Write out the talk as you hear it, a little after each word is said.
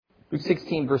Luke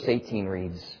 16, verse 18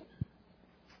 reads,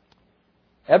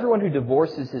 "Everyone who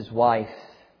divorces his wife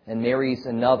and marries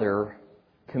another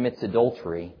commits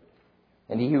adultery,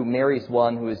 and he who marries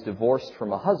one who is divorced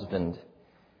from a husband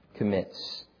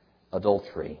commits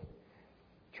adultery."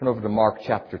 Turn over to Mark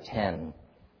chapter 10,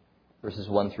 verses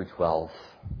 1 through 12.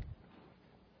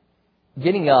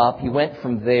 Getting up, he went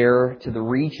from there to the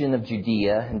region of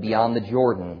Judea and beyond the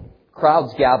Jordan.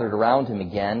 Crowds gathered around him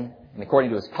again, and according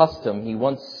to his custom, he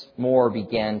once more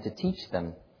began to teach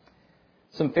them.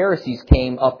 Some Pharisees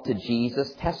came up to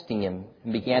Jesus, testing him,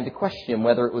 and began to question him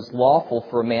whether it was lawful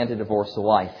for a man to divorce a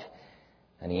wife.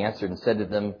 And he answered and said to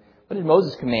them, "What did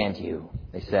Moses command you?"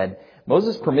 They said,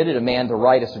 "Moses permitted a man to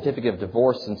write a certificate of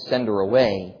divorce and send her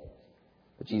away."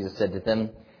 But Jesus said to them,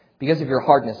 "Because of your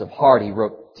hardness of heart, he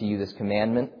wrote to you this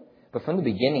commandment. But from the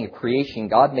beginning of creation,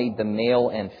 God made them male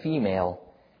and female.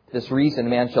 For this reason, a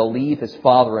man shall leave his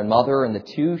father and mother, and the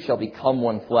two shall become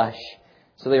one flesh.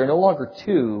 So they are no longer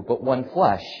two, but one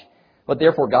flesh. What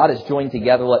therefore God has joined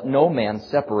together, let no man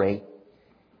separate."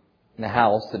 In the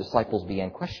house, the disciples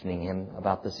began questioning him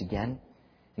about this again.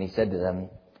 And he said to them,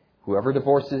 "Whoever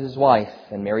divorces his wife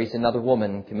and marries another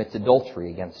woman commits adultery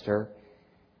against her.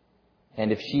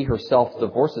 And if she herself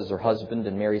divorces her husband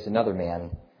and marries another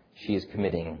man, she is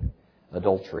committing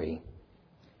adultery."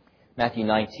 Matthew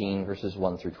 19, verses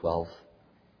 1 through 12.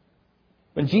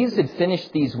 When Jesus had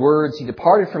finished these words, he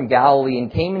departed from Galilee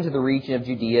and came into the region of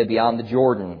Judea beyond the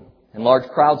Jordan. And large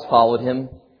crowds followed him,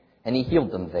 and he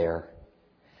healed them there.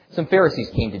 Some Pharisees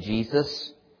came to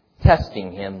Jesus,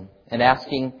 testing him and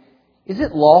asking, "Is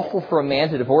it lawful for a man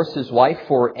to divorce his wife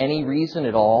for any reason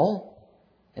at all?"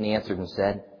 And he answered and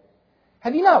said,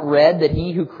 "Have you not read that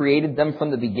he who created them from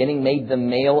the beginning made them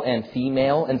male and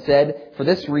female, and said, 'For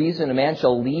this reason a man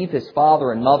shall leave his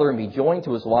father and mother and be joined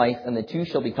to his wife, and the two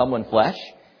shall become one flesh'?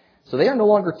 So they are no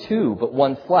longer two, but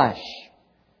one flesh.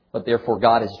 What therefore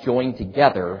God has joined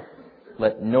together,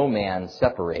 let no man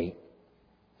separate."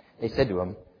 They said to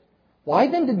him, "Why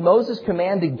then did Moses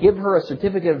command to give her a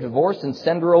certificate of divorce and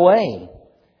send her away?"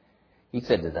 He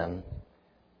said to them,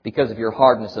 "Because of your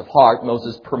hardness of heart,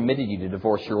 Moses permitted you to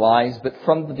divorce your wives, but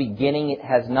from the beginning it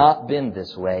has not been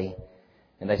this way.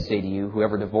 And I say to you,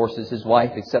 whoever divorces his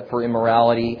wife except for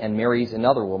immorality and marries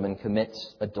another woman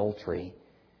commits adultery."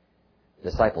 The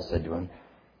disciples said to him,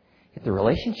 "If the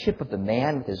relationship of the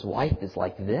man with his wife is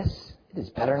like this, it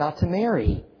is better not to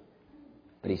marry."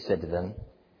 But he said to them,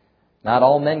 "Not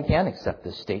all men can accept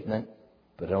this statement,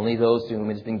 but only those to whom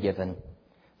it has been given.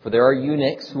 For there are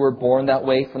eunuchs who are born that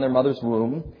way from their mother's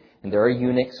womb, and there are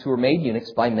eunuchs who are made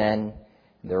eunuchs by men.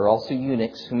 And there are also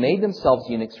eunuchs who made themselves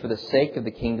eunuchs for the sake of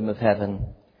the kingdom of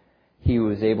heaven. He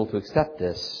who is able to accept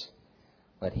this,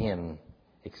 let him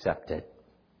accept it."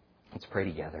 Let's pray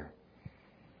together.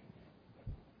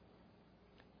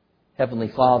 Heavenly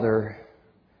Father,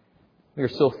 we are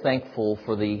so thankful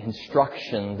for the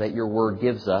instruction that your word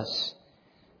gives us.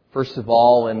 First of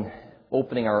all, in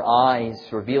opening our eyes,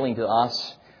 revealing to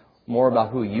us more about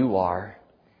who you are.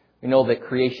 We know that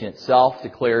creation itself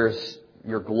declares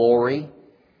your glory,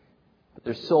 but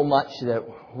there's so much that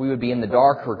we would be in the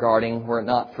dark regarding were it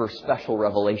not for special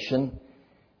revelation.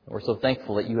 We're so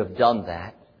thankful that you have done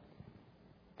that.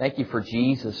 Thank you for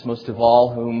Jesus, most of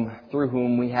all, through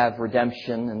whom we have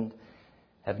redemption and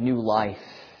have new life,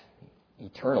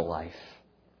 eternal life.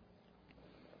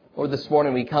 Lord, this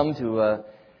morning we come to a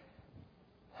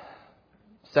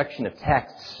section of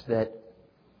texts that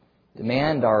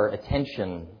demand our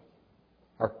attention,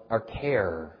 our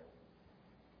care.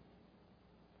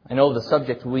 I know the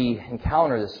subject we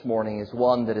encounter this morning is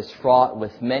one that is fraught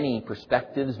with many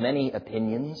perspectives, many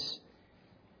opinions.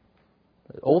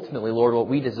 But ultimately, Lord, what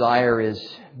we desire is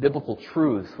biblical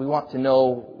truth. We want to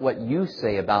know what you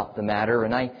say about the matter,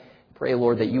 and I pray,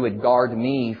 Lord, that you would guard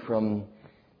me from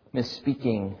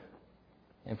misspeaking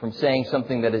and from saying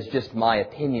something that is just my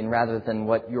opinion rather than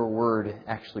what your word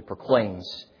actually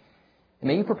proclaims. And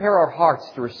may you prepare our hearts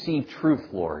to receive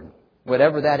truth, Lord,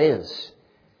 whatever that is.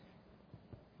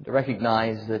 To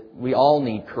recognize that we all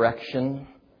need correction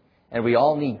and we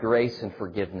all need grace and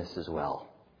forgiveness as well.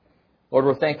 Lord,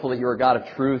 we're thankful that you're a God of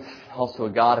truth, also a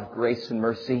God of grace and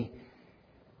mercy.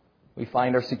 We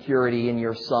find our security in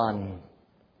your Son,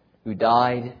 who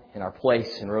died in our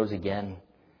place and rose again.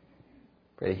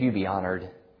 Pray that you be honored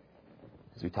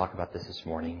as we talk about this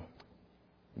morning.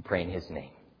 We pray in his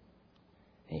name.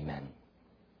 Amen.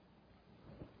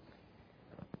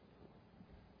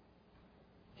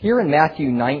 Here in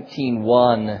Matthew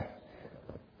 19:1,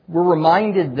 we're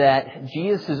reminded that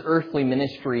Jesus' earthly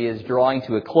ministry is drawing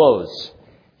to a close.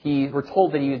 We're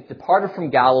told that he departed from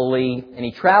Galilee and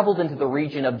he traveled into the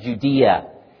region of Judea.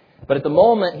 But at the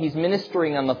moment, he's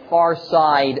ministering on the far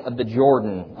side of the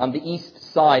Jordan, on the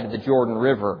east side of the Jordan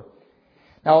River.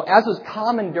 Now, as was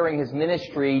common during his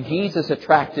ministry, Jesus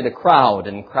attracted a crowd,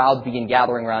 and crowds began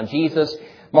gathering around Jesus.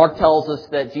 Mark tells us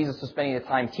that Jesus was spending the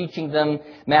time teaching them.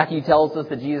 Matthew tells us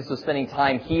that Jesus was spending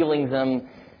time healing them.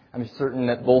 I'm certain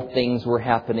that both things were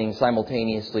happening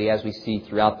simultaneously as we see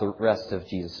throughout the rest of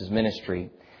Jesus' ministry.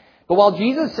 But while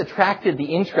Jesus attracted the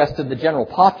interest of the general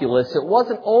populace, it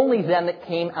wasn't only them that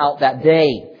came out that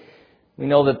day. We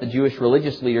know that the Jewish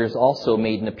religious leaders also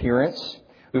made an appearance.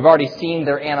 We've already seen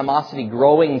their animosity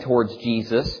growing towards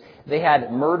Jesus. They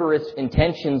had murderous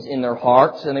intentions in their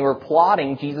hearts, and they were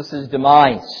plotting Jesus'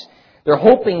 demise. They're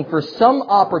hoping for some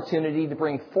opportunity to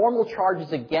bring formal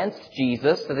charges against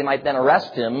Jesus, that they might then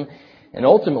arrest him and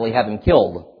ultimately have him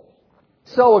killed.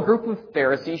 So a group of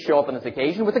Pharisees show up on this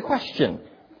occasion with a question.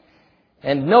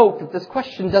 And note that this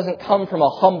question doesn't come from a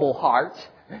humble heart,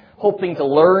 hoping to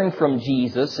learn from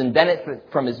Jesus and benefit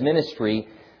from his ministry,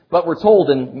 but we're told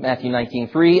in Matthew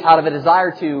 19:3, out of a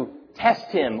desire to test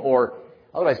him, or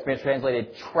otherwise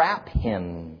translated, trap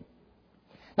him.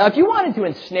 Now, if you wanted to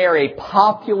ensnare a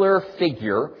popular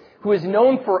figure who is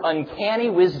known for uncanny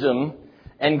wisdom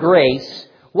and grace,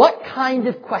 what kind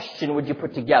of question would you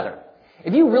put together?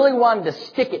 If you really wanted to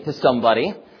stick it to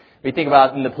somebody, we think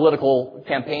about in the political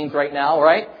campaigns right now,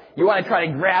 right? You want to try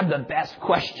to grab the best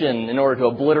question in order to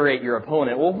obliterate your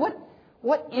opponent. Well,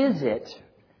 what is it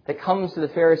that comes to the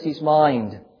Pharisees'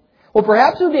 mind? Well,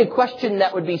 perhaps it would be a question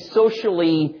that would be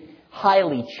socially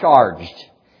highly charged.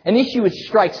 An issue which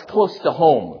strikes close to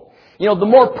home. You know, the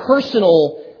more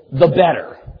personal, the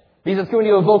better. Because it's going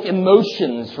to evoke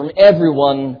emotions from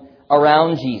everyone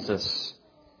around Jesus.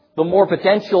 The more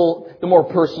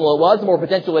personal it was, the more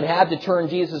potential it had to turn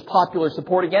Jesus' popular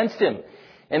support against him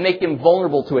and make him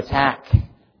vulnerable to attack.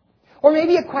 Or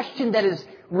maybe a question that is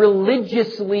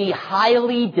religiously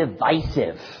highly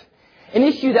divisive. An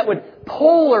issue that would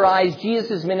polarize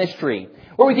Jesus' ministry,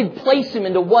 where we could place him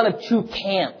into one of two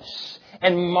camps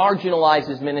and marginalize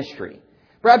his ministry.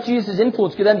 Perhaps Jesus'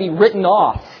 influence could then be written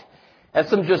off as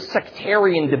some just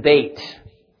sectarian debate.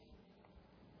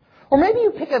 Or maybe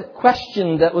you pick a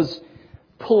question that was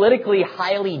politically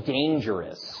highly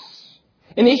dangerous.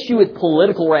 An issue with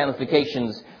political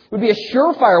ramifications would be a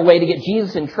surefire way to get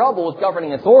Jesus in trouble with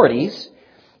governing authorities.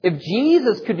 If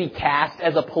Jesus could be cast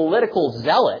as a political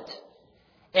zealot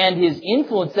and his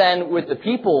influence then with the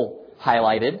people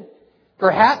highlighted,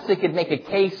 perhaps it could make a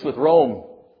case with Rome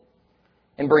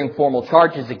and bring formal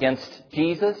charges against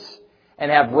Jesus and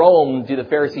have Rome do the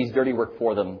Pharisees' dirty work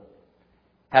for them,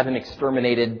 have him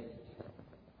exterminated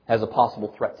as a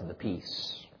possible threat to the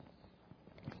peace.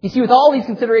 You see, with all these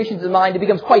considerations in mind, it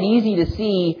becomes quite easy to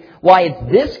see why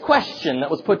it's this question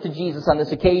that was put to Jesus on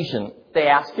this occasion. They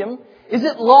ask him, is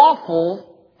it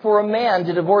lawful for a man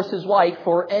to divorce his wife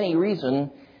for any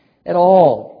reason at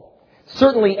all?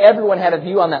 Certainly everyone had a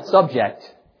view on that subject.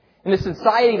 In a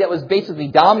society that was basically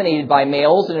dominated by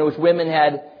males and in which women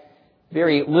had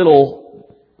very little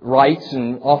rights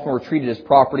and often were treated as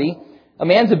property, a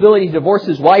man's ability to divorce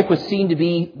his wife was seen to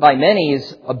be, by many,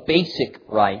 as a basic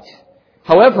right.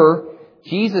 However,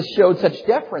 Jesus showed such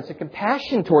deference and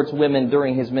compassion towards women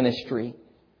during his ministry.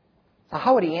 Now,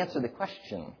 how would he answer the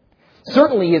question?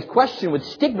 Certainly his question would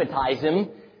stigmatize him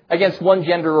against one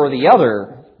gender or the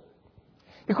other.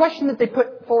 The question that they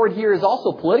put forward here is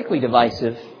also politically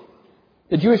divisive.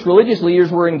 The Jewish religious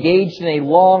leaders were engaged in a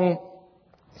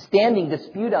long-standing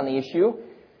dispute on the issue.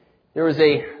 There was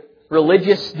a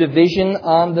religious division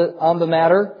on the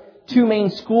matter. Two main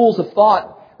schools of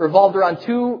thought revolved around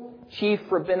two chief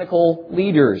rabbinical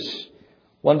leaders,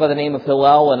 one by the name of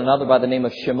Hillel and another by the name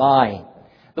of Shammai.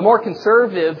 The more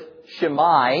conservative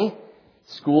Shammai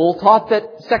school taught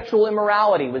that sexual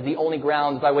immorality was the only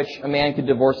grounds by which a man could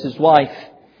divorce his wife,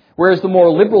 whereas the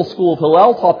more liberal school of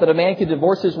Hillel taught that a man could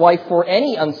divorce his wife for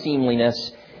any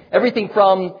unseemliness. Everything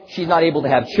from she's not able to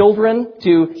have children,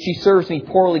 to she serves me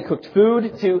poorly cooked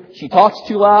food, to she talks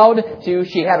too loud, to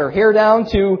she had her hair down,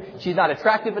 to she's not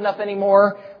attractive enough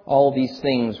anymore. All these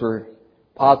things were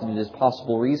posited as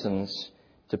possible reasons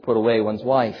to put away one's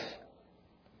wife.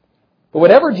 But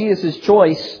whatever Jesus'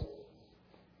 choice,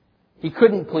 he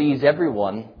couldn't please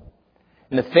everyone.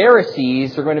 And the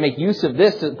Pharisees are going to make use of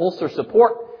this to bolster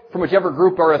support from whichever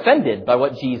group are offended by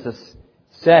what Jesus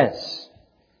says.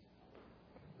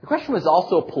 The question was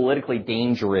also politically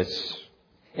dangerous.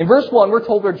 In verse 1, we're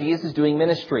told where Jesus is doing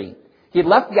ministry. He had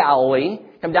left Galilee,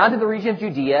 come down to the region of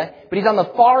Judea, but he's on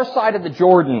the far side of the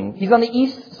Jordan. He's on the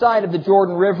east side of the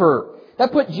Jordan River.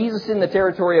 That put Jesus in the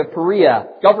territory of Perea,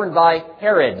 governed by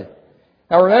Herod.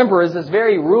 Now remember, is this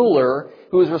very ruler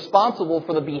who was responsible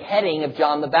for the beheading of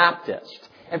John the Baptist.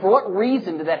 And for what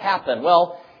reason did that happen?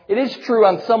 Well, it is true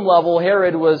on some level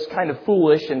Herod was kind of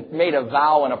foolish and made a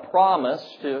vow and a promise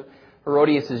to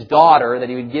Herodias' daughter that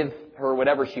he would give her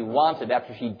whatever she wanted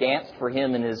after she danced for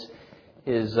him and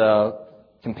his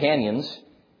companions.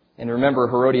 And remember,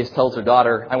 Herodias tells her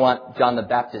daughter, I want John the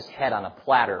Baptist's head on a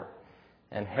platter.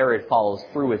 And Herod follows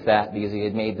through with that because he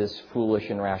had made this foolish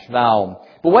and rash vow.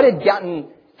 But what had gotten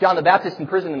John the Baptist in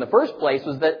prison in the first place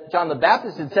was that John the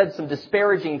Baptist had said some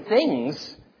disparaging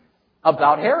things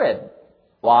about Herod.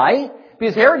 Why?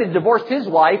 Because Herod had divorced his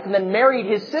wife and then married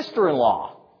his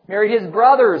sister-in-law, married his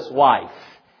brother's wife.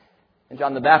 And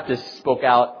John the Baptist spoke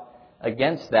out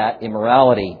against that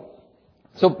immorality.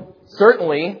 So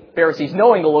certainly, Pharisees,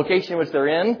 knowing the location in which they're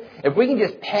in, if we can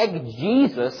just peg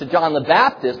Jesus to John the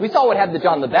Baptist, we saw what happened to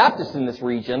John the Baptist in this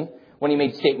region when he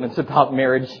made statements about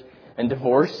marriage and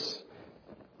divorce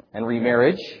and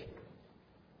remarriage.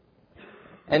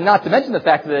 And not to mention the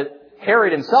fact that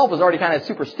Herod himself was already kind of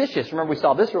superstitious. Remember, we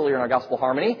saw this earlier in our Gospel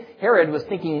Harmony. Herod was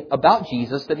thinking about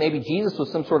Jesus, that maybe Jesus was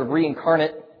some sort of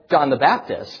reincarnate John the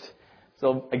Baptist.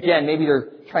 So again, maybe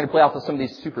they're trying to play off of some of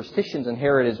these superstitions in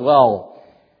Herod as well.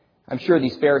 I'm sure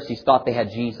these Pharisees thought they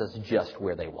had Jesus just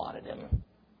where they wanted him.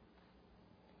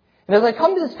 And as I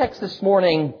come to this text this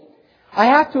morning, I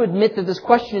have to admit that this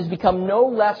question has become no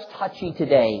less touchy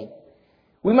today.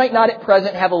 We might not at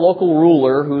present have a local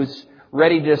ruler who's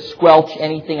ready to squelch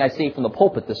anything I say from the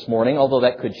pulpit this morning, although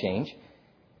that could change.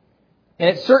 And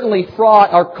it's certainly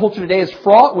fraught, our culture today is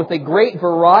fraught with a great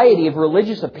variety of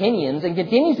religious opinions and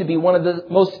continues to be one of the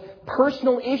most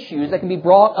personal issues that can be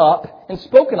brought up and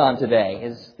spoken on today,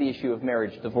 is the issue of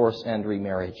marriage, divorce, and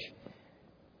remarriage.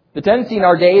 The tendency in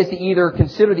our day is to either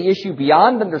consider the issue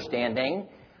beyond understanding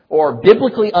or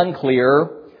biblically unclear,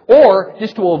 or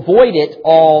just to avoid it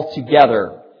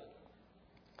altogether.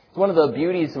 One of the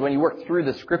beauties when you work through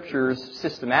the Scriptures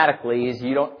systematically is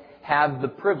you don't have the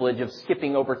privilege of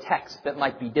skipping over texts that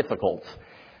might be difficult.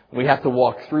 We have to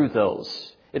walk through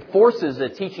those. It forces a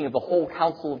teaching of the whole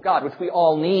counsel of God, which we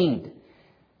all need.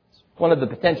 One of the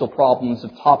potential problems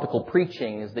of topical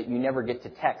preaching is that you never get to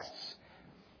texts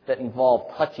that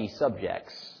involve touchy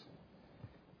subjects.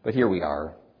 But here we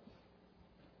are.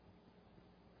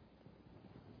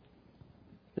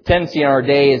 The tendency in our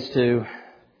day is to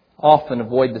often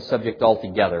avoid the subject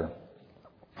altogether.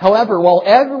 However, while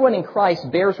everyone in Christ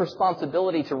bears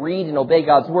responsibility to read and obey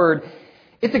God's Word,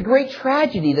 it's a great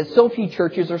tragedy that so few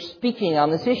churches are speaking on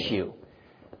this issue.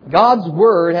 God's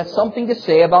Word has something to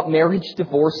say about marriage,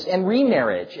 divorce, and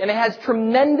remarriage, and it has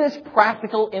tremendous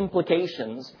practical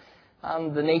implications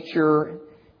on the nature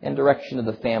and direction of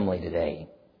the family today.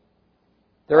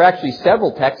 There are actually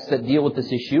several texts that deal with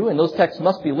this issue, and those texts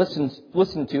must be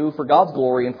listened to for God's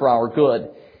glory and for our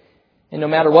good. And no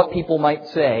matter what people might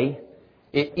say,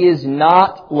 it is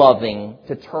not loving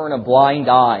to turn a blind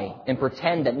eye and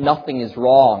pretend that nothing is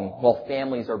wrong while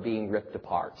families are being ripped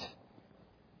apart.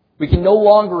 We can no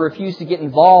longer refuse to get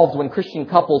involved when Christian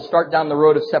couples start down the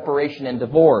road of separation and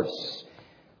divorce.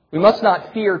 We must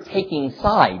not fear taking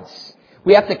sides.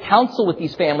 We have to counsel with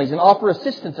these families and offer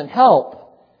assistance and help.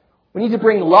 We need to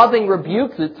bring loving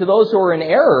rebuke to those who are in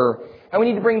error, and we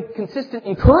need to bring consistent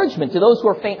encouragement to those who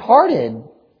are faint-hearted.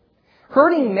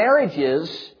 Hurting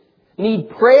marriages need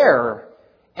prayer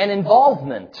and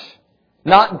involvement,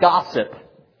 not gossip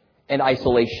and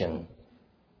isolation.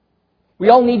 We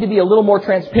all need to be a little more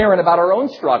transparent about our own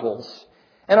struggles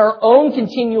and our own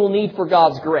continual need for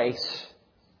God's grace,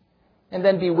 and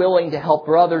then be willing to help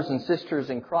brothers and sisters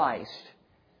in Christ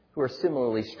who are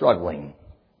similarly struggling.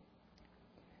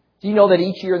 Do you know that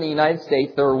each year in the United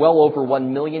States there are well over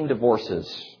 1 million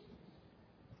divorces,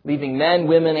 leaving men,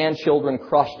 women, and children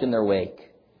crushed in their wake?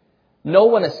 No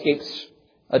one escapes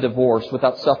a divorce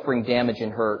without suffering damage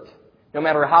and hurt, no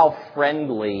matter how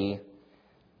friendly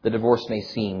the divorce may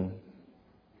seem.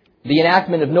 The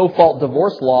enactment of no-fault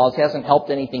divorce laws hasn't helped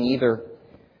anything either.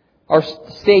 Our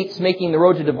states making the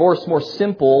road to divorce more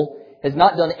simple has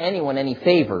not done anyone any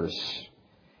favors.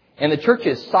 And the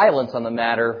church's silence on the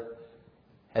matter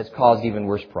has caused even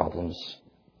worse problems.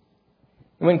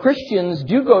 When Christians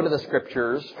do go to the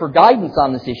Scriptures for guidance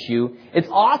on this issue, it's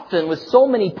often with so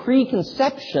many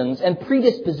preconceptions and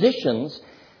predispositions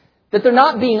that they're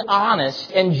not being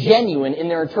honest and genuine in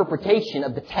their interpretation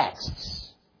of the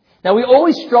texts. Now, we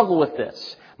always struggle with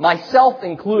this, myself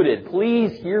included.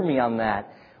 Please hear me on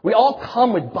that. We all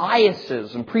come with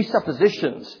biases and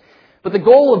presuppositions, but the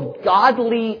goal of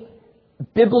godly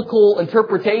biblical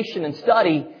interpretation and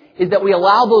study is that we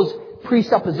allow those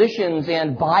presuppositions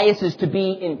and biases to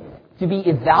be to be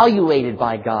evaluated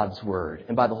by God's Word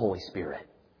and by the Holy Spirit.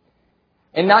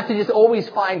 And not to just always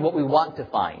find what we want to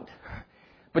find,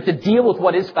 but to deal with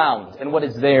what is found and what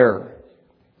is there.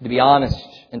 To be honest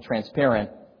and transparent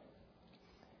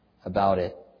about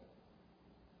it.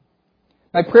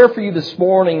 My prayer for you this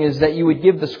morning is that you would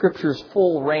give the Scriptures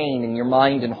full reign in your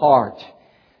mind and heart.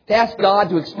 To ask God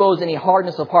to expose any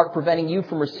hardness of heart preventing you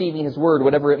from receiving His Word,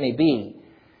 whatever it may be.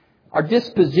 Our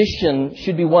disposition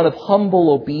should be one of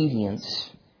humble obedience.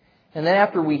 And then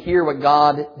after we hear what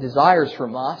God desires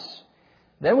from us,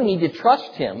 then we need to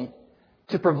trust Him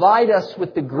to provide us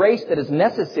with the grace that is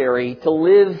necessary to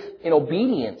live in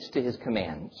obedience to His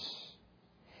commands.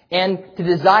 And to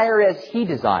desire as He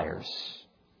desires.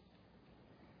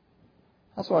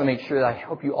 I also want to make sure that I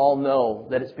hope you all know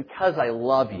that it's because I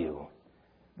love you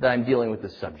that I'm dealing with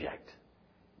this subject.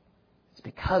 It's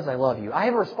because I love you. I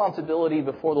have a responsibility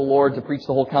before the Lord to preach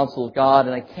the whole counsel of God,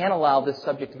 and I can't allow this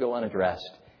subject to go unaddressed.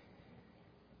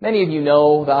 Many of you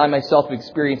know that I myself have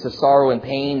experienced the sorrow and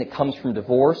pain that comes from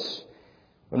divorce.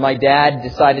 When my dad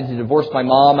decided to divorce my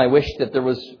mom, I wished that there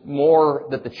was more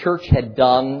that the church had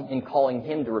done in calling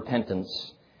him to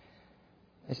repentance.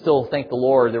 I still thank the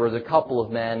Lord. There was a couple of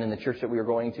men in the church that we were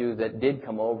going to that did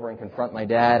come over and confront my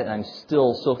dad, and I'm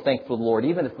still so thankful to the Lord.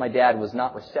 Even if my dad was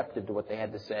not receptive to what they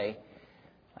had to say,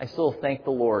 I still thank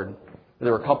the Lord that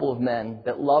there were a couple of men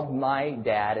that loved my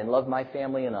dad and loved my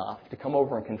family enough to come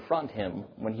over and confront him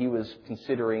when he was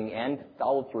considering and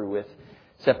followed through with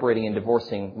separating and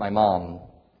divorcing my mom.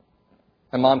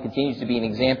 My mom continues to be an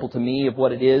example to me of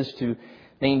what it is to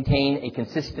maintain a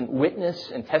consistent witness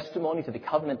and testimony to the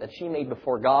covenant that she made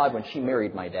before God when she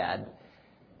married my dad.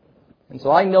 And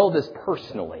so I know this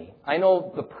personally. I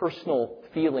know the personal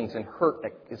feelings and hurt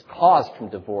that is caused from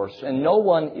divorce, and no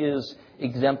one is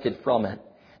exempted from it.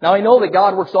 Now I know that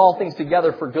God works all things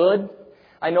together for good.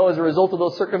 I know as a result of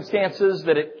those circumstances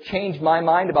that it changed my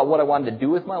mind about what I wanted to do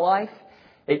with my life.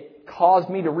 It caused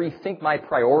me to rethink my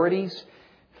priorities.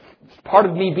 Part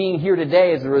of me being here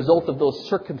today is a result of those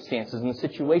circumstances and the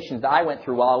situations that I went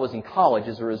through while I was in college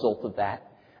as a result of that.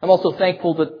 I'm also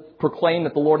thankful to proclaim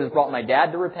that the Lord has brought my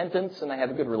dad to repentance and I have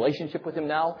a good relationship with him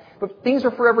now. But things are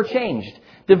forever changed.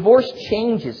 Divorce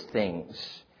changes things.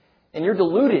 And you're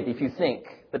deluded if you think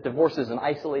that divorce is an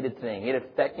isolated thing.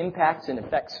 It impacts and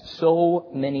affects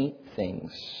so many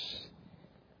things.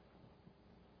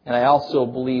 And I also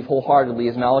believe wholeheartedly,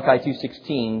 as Malachi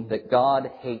 2:16, that God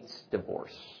hates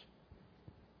divorce.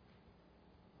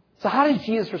 So how does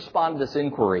Jesus respond to this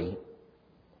inquiry?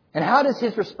 And how does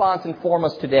His response inform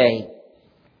us today?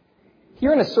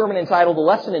 Here in a sermon entitled The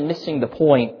Lesson in Missing the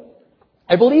Point,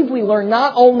 I believe we learn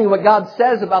not only what God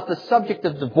says about the subject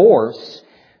of divorce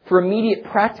for immediate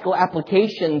practical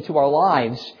application to our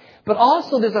lives, but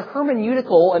also there's a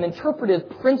hermeneutical and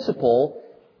interpretive principle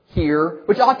here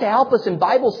which ought to help us in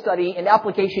Bible study and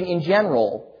application in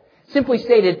general. Simply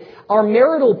stated, our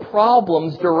marital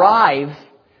problems derive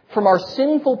from our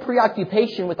sinful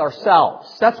preoccupation with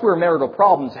ourselves. That's where marital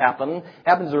problems happen. It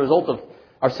happens as a result of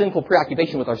our sinful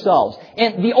preoccupation with ourselves.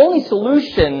 And the only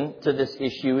solution to this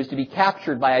issue is to be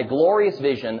captured by a glorious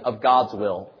vision of God's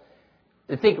will.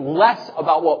 To think less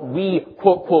about what we,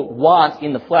 quote, quote, want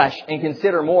in the flesh and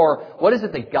consider more, what is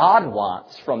it that God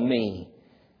wants from me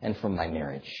and from my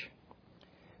marriage?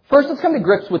 First, let's come to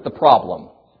grips with the problem.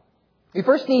 We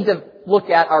first need to look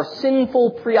at our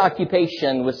sinful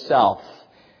preoccupation with self.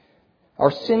 Our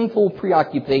sinful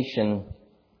preoccupation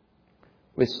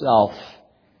with self.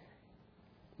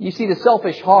 You see, the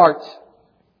selfish heart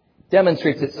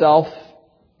demonstrates itself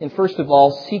in, first of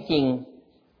all, seeking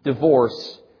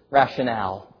divorce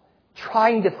rationale.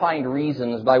 Trying to find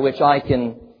reasons by which I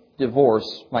can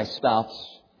divorce my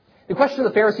spouse. The question of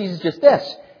the Pharisees is just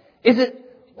this. Is it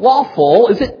lawful,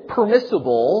 is it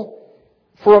permissible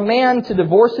for a man to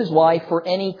divorce his wife for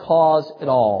any cause at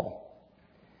all?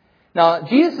 Now,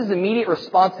 Jesus' immediate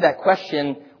response to that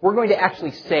question, we're going to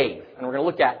actually save. And we're going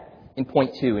to look at in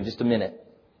point 2 in just a minute.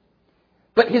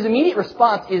 But His immediate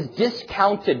response is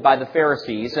discounted by the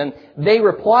Pharisees. And they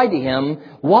reply to Him,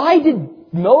 why did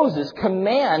Moses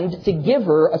command to give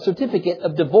her a certificate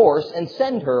of divorce and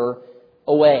send her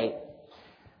away?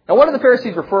 Now, what are the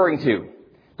Pharisees referring to?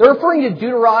 They're referring to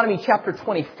Deuteronomy chapter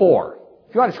 24.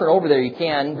 If you want to turn over there, you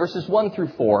can. Verses 1 through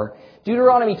 4.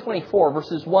 Deuteronomy 24,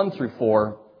 verses 1 through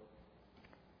 4.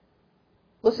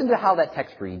 Listen to how that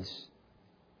text reads.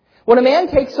 When a man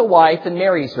takes a wife and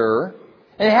marries her,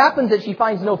 and it happens that she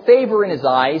finds no favor in his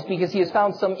eyes because he has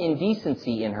found some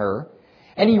indecency in her,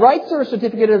 and he writes her a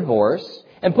certificate of divorce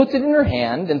and puts it in her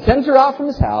hand and sends her out from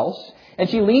his house, and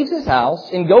she leaves his house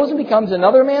and goes and becomes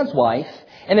another man's wife,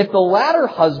 and if the latter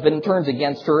husband turns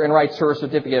against her and writes her a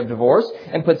certificate of divorce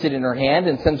and puts it in her hand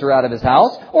and sends her out of his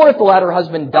house, or if the latter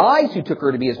husband dies who took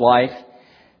her to be his wife,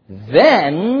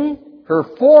 then her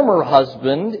former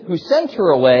husband who sent her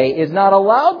away is not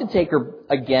allowed to take her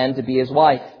again to be his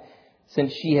wife,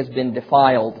 since she has been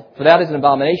defiled. For that is an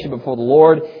abomination before the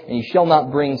Lord, and you shall not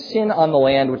bring sin on the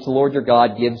land which the Lord your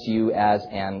God gives you as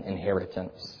an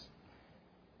inheritance.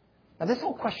 Now, this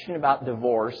whole question about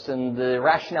divorce and the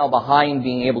rationale behind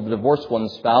being able to divorce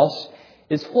one's spouse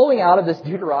is flowing out of this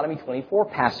Deuteronomy 24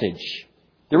 passage.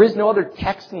 There is no other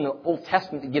text in the Old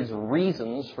Testament that gives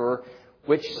reasons for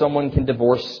which someone can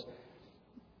divorce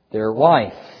their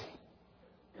wife.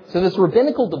 So this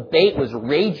rabbinical debate was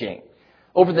raging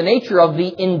over the nature of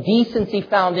the indecency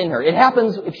found in her. It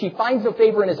happens if she finds no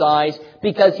favor in his eyes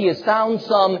because he has found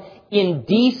some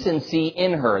indecency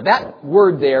in her. That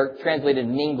word there, translated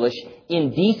in English,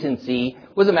 indecency,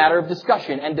 was a matter of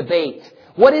discussion and debate.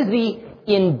 What is the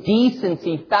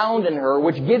indecency found in her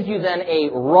which gives you then a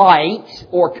right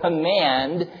or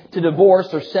command to divorce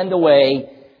or send away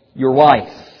your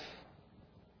wife?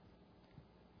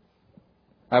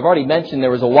 I've already mentioned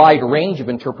there was a wide range of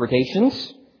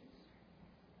interpretations.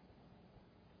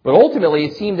 But ultimately,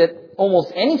 it seemed that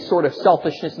almost any sort of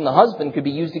selfishness in the husband could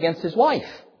be used against his wife.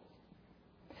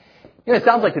 It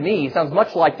sounds like to me, it sounds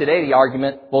much like today the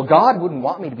argument, well, God wouldn't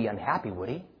want me to be unhappy, would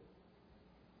He?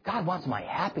 God wants my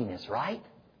happiness, right?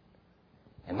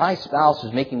 And my spouse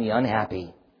is making me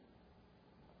unhappy.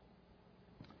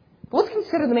 But let's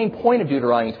consider the main point of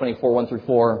Deuteronomy 24, 1 through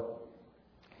 4.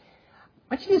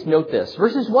 I want you to just note this.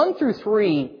 Verses 1 through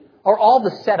 3 are all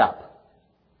the setup.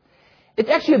 It's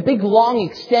actually a big, long,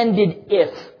 extended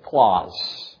if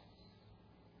clause.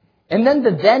 And then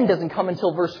the then doesn't come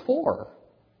until verse 4.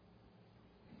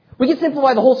 We can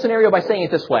simplify the whole scenario by saying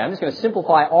it this way. I'm just going to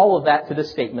simplify all of that to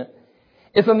this statement.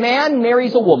 If a man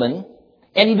marries a woman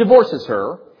and he divorces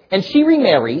her, and she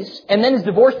remarries and then is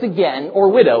divorced again or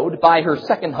widowed by her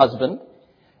second husband,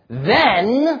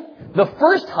 then the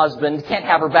first husband can't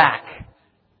have her back.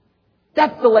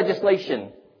 That's the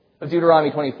legislation of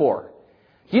Deuteronomy 24.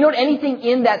 Do you note anything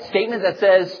in that statement that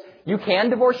says you can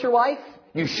divorce your wife?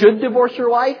 You should divorce your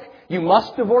wife? You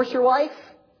must divorce your wife?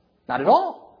 Not at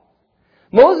all.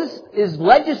 Moses is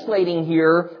legislating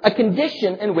here a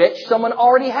condition in which someone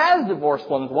already has divorced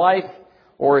one's wife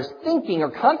or is thinking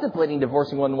or contemplating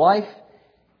divorcing one's wife.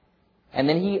 And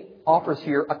then he offers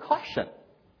here a caution.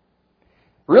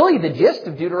 Really, the gist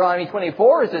of Deuteronomy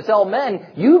 24 is to tell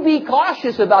men, you be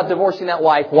cautious about divorcing that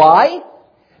wife. Why?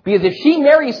 Because if she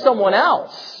marries someone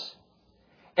else,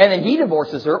 and then he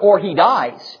divorces her, or he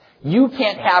dies, you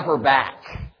can't have her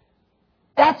back.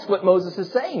 That's what Moses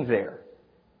is saying there.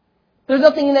 There's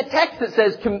nothing in that text that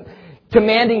says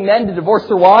commanding men to divorce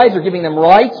their wives, or giving them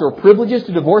rights or privileges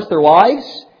to divorce their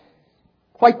wives.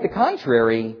 Quite the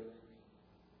contrary.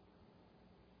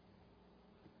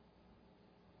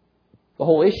 The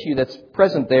whole issue that's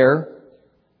present there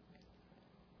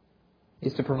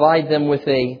is to provide them with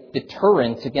a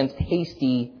deterrent against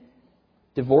hasty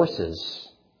divorces.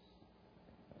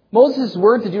 Moses'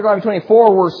 words in Deuteronomy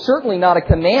 24 were certainly not a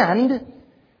command.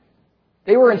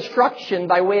 They were instruction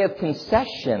by way of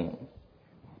concession.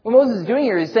 What Moses is doing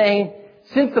here is saying,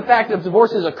 since the fact that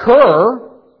divorces occur,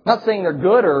 not saying they're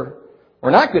good or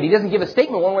not good, he doesn't give a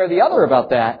statement one way or the other about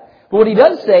that. But what he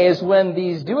does say is when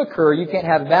these do occur, you can't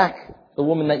have back the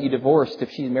woman that you divorced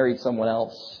if she's married someone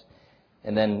else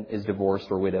and then is divorced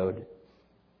or widowed.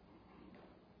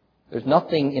 There's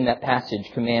nothing in that passage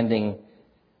commanding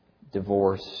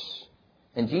divorce.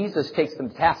 And Jesus takes them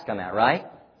to task on that, right?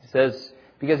 He says,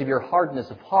 because of your hardness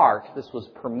of heart, this was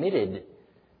permitted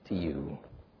to you.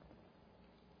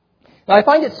 Now, I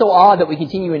find it so odd that we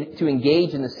continue to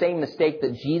engage in the same mistake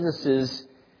that Jesus'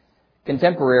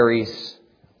 contemporaries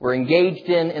were engaged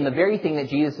in the very thing that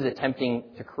Jesus is attempting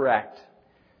to correct.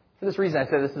 For this reason, I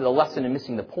said this is a lesson in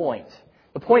missing the point.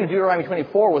 The point of Deuteronomy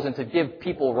 24 wasn't to give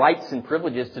people rights and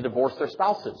privileges to divorce their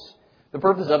spouses. The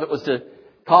purpose of it was to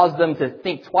cause them to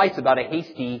think twice about a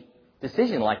hasty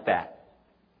decision like that.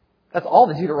 That's all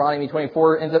that Deuteronomy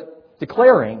 24 ends up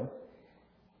declaring.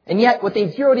 And yet, what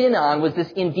they zeroed in on was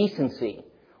this indecency.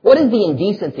 What is the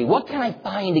indecency? What can I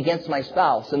find against my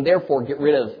spouse and therefore get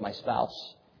rid of my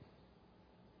spouse?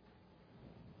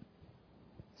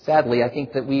 Sadly, I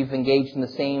think that we've engaged in the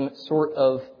same sort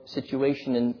of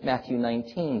situation in Matthew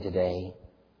 19 today.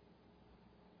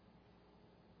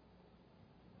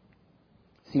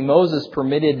 See, Moses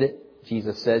permitted,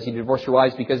 Jesus says, you to divorce your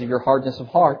wives because of your hardness of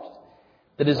heart.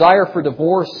 The desire for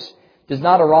divorce does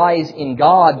not arise in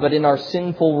God, but in our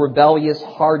sinful, rebellious,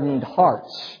 hardened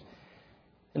hearts.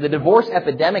 And the divorce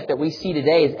epidemic that we see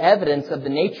today is evidence of the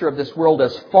nature of this world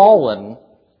as fallen.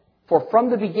 For from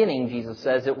the beginning, Jesus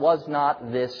says, it was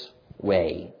not this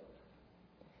way.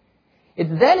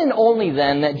 It's then and only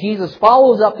then that Jesus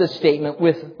follows up this statement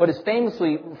with what is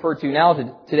famously referred to now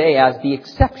today as the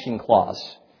exception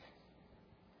clause.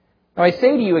 Now I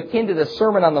say to you, akin to the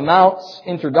Sermon on the Mount's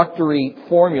introductory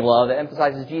formula that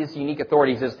emphasizes Jesus' unique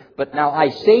authority, he says, but now I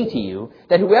say to you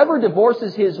that whoever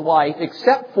divorces his wife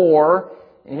except for,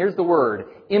 and here's the word,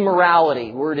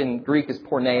 immorality, word in Greek is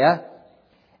porneia,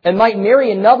 and might marry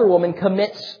another woman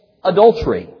commits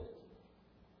adultery.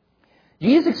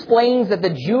 Jesus explains that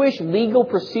the Jewish legal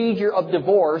procedure of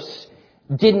divorce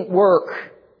didn't work.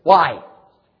 Why?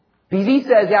 Because he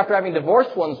says after having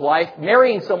divorced one's wife,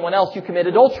 marrying someone else, you commit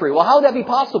adultery. Well, how would that be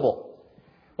possible?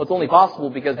 Well, it's only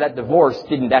possible because that divorce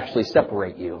didn't actually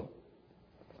separate you.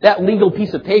 That legal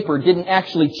piece of paper didn't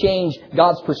actually change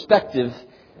God's perspective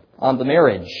on the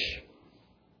marriage.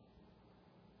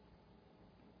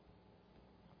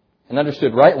 And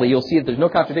understood rightly, you'll see that there's no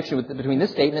contradiction between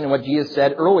this statement and what Jesus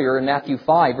said earlier in Matthew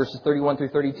 5, verses 31 through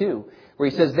 32, where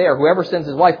he says there, whoever sends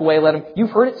his wife away, let him, you've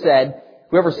heard it said,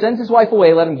 whoever sends his wife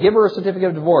away, let him give her a certificate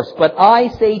of divorce. But I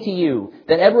say to you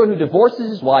that everyone who divorces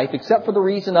his wife, except for the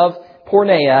reason of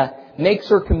porneia, makes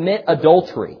her commit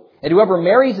adultery. And whoever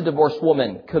marries a divorced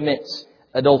woman commits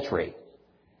adultery.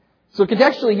 So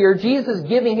contextually here, Jesus is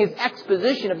giving his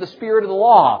exposition of the spirit of the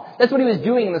law. That's what he was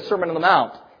doing in the Sermon on the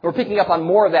Mount. We're picking up on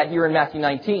more of that here in Matthew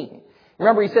 19.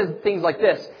 Remember, he says things like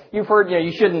this. You've heard,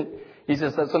 you shouldn't, he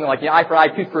says something like, eye for eye,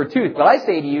 tooth for a tooth. But I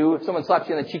say to you, if someone slaps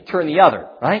you on the cheek, turn the other,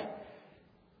 right?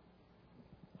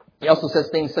 He also says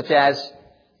things such as,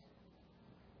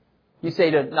 you say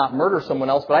to not murder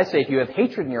someone else, but I say if you have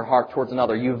hatred in your heart towards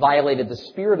another, you violated the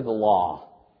spirit of the law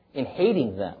in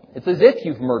hating them. It's as if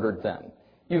you've murdered them.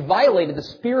 You've violated the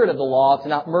spirit of the law to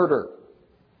not murder.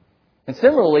 And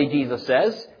similarly, Jesus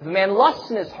says, if a man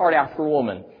lusts in his heart after a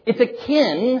woman, it's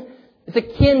akin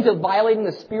to violating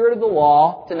the spirit of the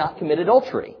law to not commit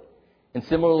adultery. And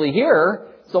similarly here,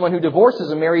 someone who divorces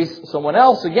and marries someone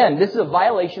else, again, this is a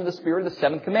violation of the spirit of the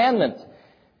seventh commandment,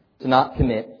 to not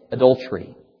commit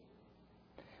adultery.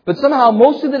 But somehow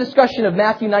most of the discussion of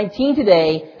Matthew 19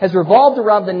 today has revolved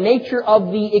around the nature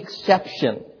of the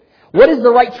exception. What is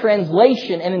the right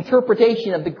translation and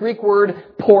interpretation of the Greek word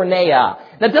porneia?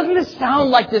 Now, doesn't this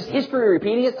sound like this history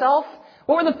repeating itself?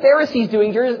 What were the Pharisees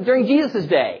doing during Jesus'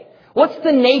 day? What's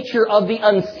the nature of the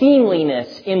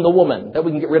unseemliness in the woman that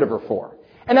we can get rid of her for?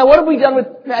 And now what have we done with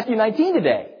Matthew 19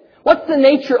 today? What's the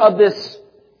nature of this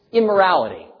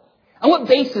immorality? On what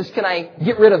basis can I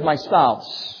get rid of my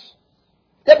spouse?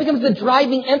 That becomes the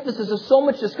driving emphasis of so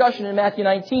much discussion in Matthew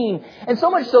 19, and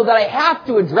so much so that I have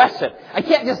to address it. I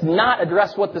can't just not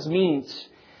address what this means.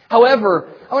 However,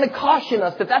 I want to caution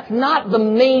us that that's not the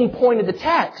main point of the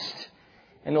text.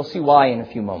 And you'll see why in a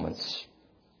few moments.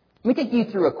 Let me take you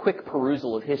through a quick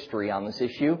perusal of history on this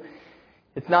issue.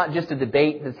 It's not just a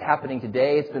debate that's happening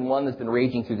today. It's been one that's been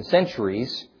raging through the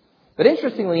centuries. But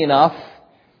interestingly enough,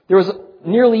 there was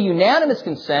nearly unanimous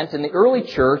consent in the early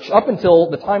church up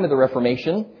until the time of the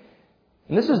Reformation.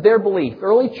 And this is their belief.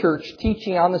 Early church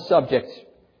teaching on the subject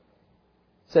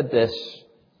said this: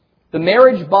 the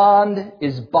marriage bond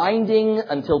is binding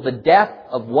until the death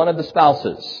of one of the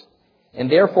spouses, and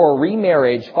therefore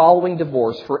remarriage following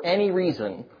divorce for any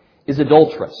reason is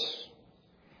adulterous.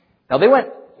 Now they went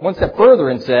one step further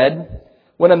and said,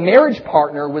 when a marriage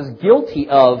partner was guilty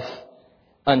of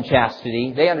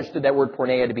unchastity, they understood that word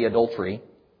porneia to be adultery.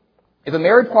 If a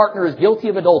marriage partner is guilty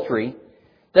of adultery,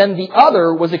 then the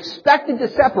other was expected to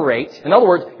separate. In other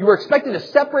words, you were expected to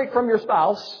separate from your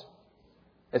spouse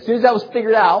as soon as that was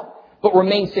figured out, but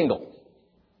remain single.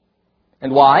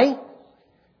 And why?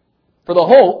 For the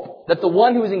hope that the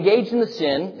one who was engaged in the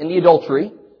sin, in the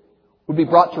adultery, would be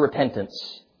brought to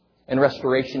repentance, and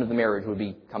restoration of the marriage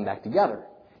would come back together.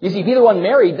 You see, if either one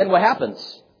married, then what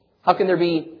happens? How can there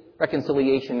be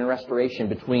reconciliation and restoration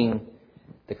between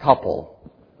the couple?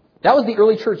 That was the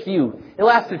early church view. It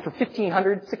lasted for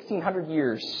 1,600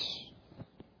 years.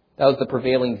 That was the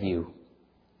prevailing view.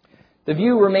 The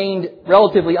view remained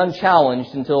relatively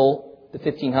unchallenged until the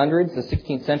 1500s, the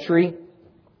 16th century,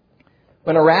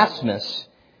 when Erasmus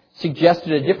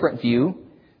suggested a different view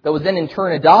that was then in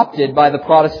turn adopted by the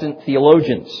Protestant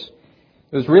theologians.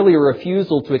 It was really a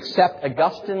refusal to accept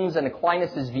Augustine's and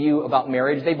Aquinas' view about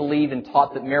marriage. They believed and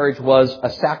taught that marriage was a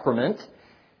sacrament.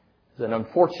 It's an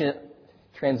unfortunate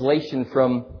translation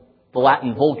from the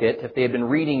Latin Vulgate. If they had been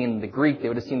reading in the Greek, they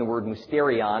would have seen the word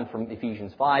mysterion from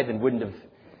Ephesians 5 and wouldn't have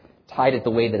tied it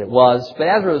the way that it was. But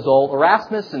as a result,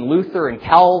 Erasmus and Luther and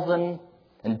Calvin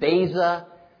and Beza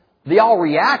They all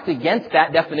react against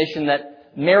that definition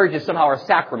that marriage is somehow a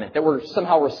sacrament, that we're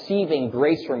somehow receiving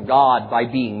grace from God by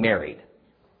being married.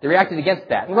 They reacted against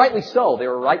that, and rightly so. They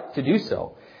were right to do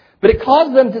so. But it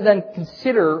caused them to then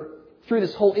consider through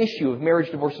this whole issue of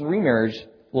marriage, divorce, and remarriage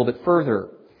a little bit further.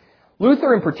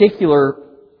 Luther, in particular,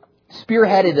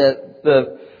 spearheaded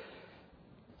the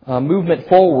movement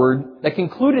forward that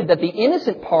concluded that the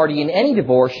innocent party in any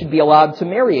divorce should be allowed to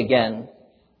marry again.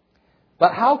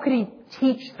 But how could he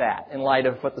teach that in light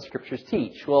of what the Scriptures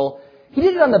teach? Well, he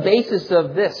did it on the basis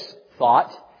of this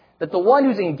thought, that the one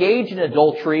who's engaged in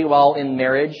adultery while in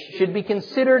marriage should be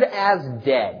considered as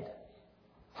dead.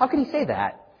 How could he say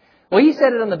that? Well, he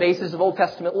said it on the basis of Old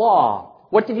Testament law.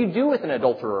 What did you do with an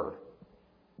adulterer?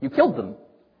 You killed them.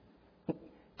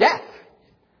 Death.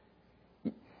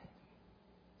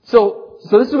 So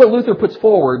this is what Luther puts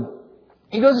forward.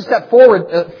 He goes a step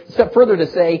further to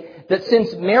say that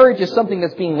since marriage is something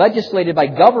that's being legislated by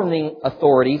governing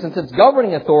authorities, and since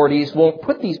governing authorities won't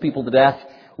put these people to death,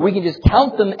 we can just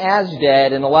count them as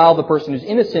dead and allow the person who's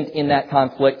innocent in that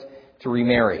conflict to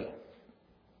remarry.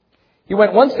 He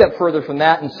went one step further from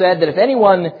that and said that if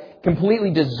anyone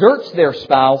completely deserts their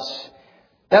spouse,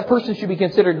 that person should be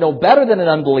considered no better than an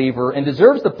unbeliever and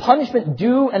deserves the punishment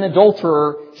due an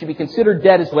adulterer, should be considered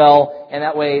dead as well, and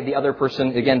that way the other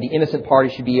person, again, the innocent party,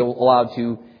 should be allowed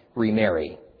to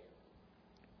remarry.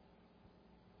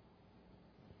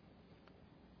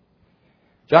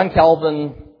 John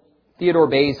Calvin, Theodore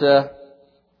Beza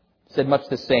said much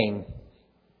the same.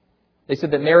 They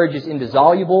said that marriage is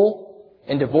indissoluble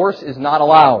and divorce is not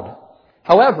allowed.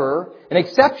 However, an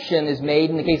exception is made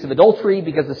in the case of adultery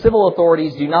because the civil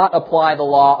authorities do not apply the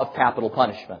law of capital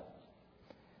punishment.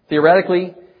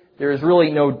 Theoretically, there is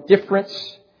really no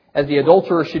difference, as the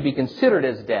adulterer should be considered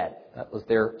as dead. That was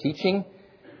their teaching.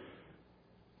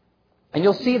 And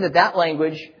you'll see that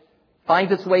language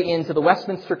finds its way into the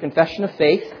Westminster Confession of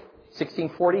Faith,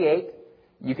 1648.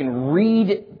 You can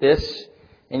read this,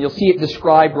 and you'll see it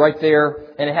described right there,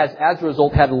 and it has, as a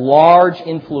result, had large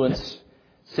influence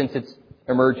since its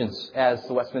emergence, as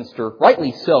the Westminster,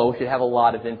 rightly so, should have a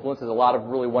lot of influence. There's a lot of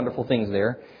really wonderful things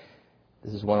there.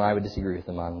 This is one I would disagree with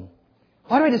them on.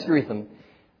 Why do I disagree with them?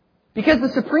 Because the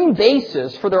supreme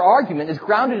basis for their argument is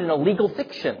grounded in a legal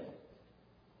fiction.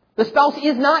 The spouse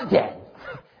is not dead.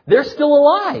 They're still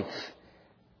alive.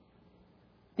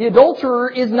 The adulterer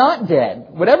is not dead.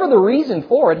 Whatever the reason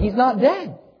for it, he's not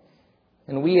dead.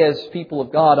 And we as people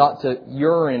of God ought to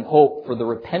yearn and hope for the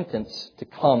repentance to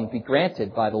come, be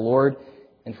granted by the Lord,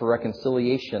 and for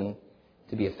reconciliation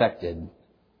to be effected.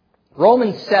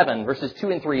 Romans 7, verses 2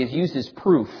 and 3 is used as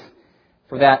proof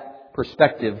for that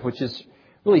perspective, which is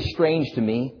really strange to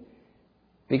me,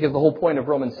 because the whole point of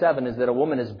Romans 7 is that a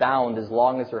woman is bound as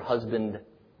long as her husband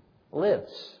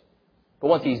lives. But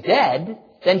once he's dead,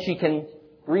 then she can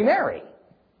remarry.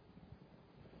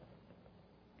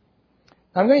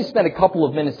 I'm going to spend a couple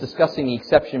of minutes discussing the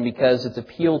exception because it's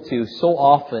appealed to so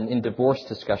often in divorce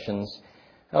discussions.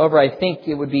 However, I think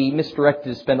it would be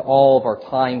misdirected to spend all of our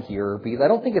time here because I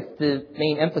don't think it's the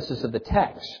main emphasis of the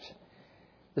text.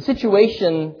 The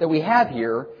situation that we have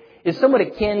here is somewhat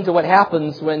akin to what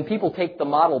happens when people take the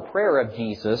model prayer of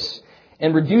Jesus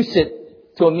and reduce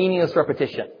it to a meaningless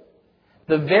repetition.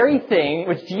 The very thing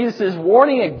which Jesus is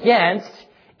warning against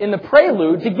in the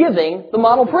prelude to giving the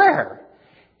model prayer.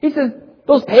 He says,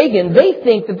 those pagans, they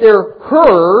think that they're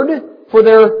heard for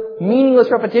their meaningless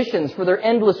repetitions, for their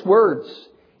endless words.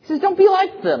 He says, don't be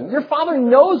like them. Your Father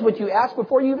knows what you ask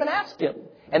before you even ask Him.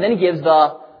 And then He gives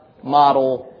the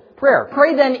model prayer.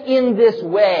 Pray then in this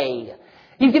way.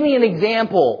 He's giving an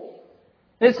example.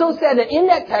 And it's so sad that in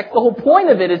that text, the whole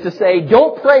point of it is to say,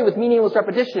 don't pray with meaningless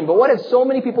repetition. But what have so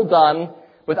many people done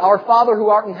with Our Father who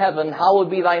art in heaven,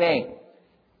 hallowed be thy name?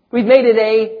 We've made it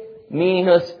a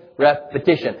meaningless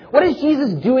repetition. What is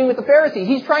Jesus doing with the Pharisees?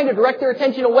 He's trying to direct their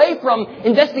attention away from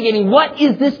investigating what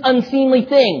is this unseemly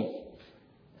thing.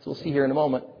 As we'll see here in a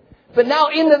moment. But now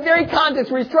in the very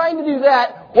context where He's trying to do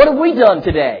that, what have we done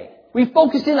today? We've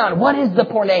focused in on what is the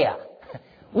porneia?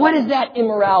 What is that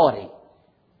immorality?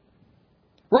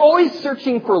 We're always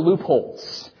searching for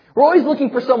loopholes. We're always looking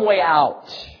for some way out.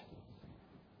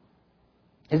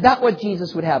 Is that what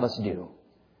Jesus would have us do?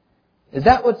 Is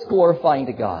that what's glorifying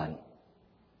to God?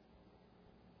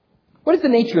 What is the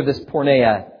nature of this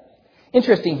porneia?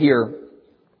 Interesting here.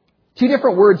 Two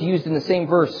different words used in the same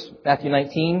verse, Matthew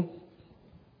 19.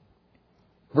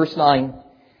 Verse 9.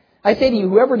 I say to you,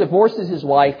 whoever divorces his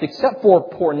wife, except for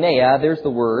porneia, there's the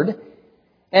word,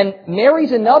 and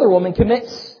marries another woman,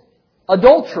 commits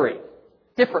adultery.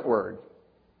 Different word.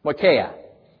 Mokeia.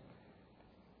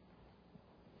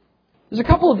 There's a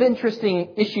couple of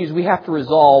interesting issues we have to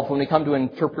resolve when we come to an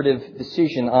interpretive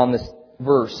decision on this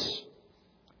verse.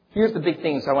 Here's the big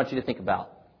things I want you to think about.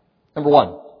 Number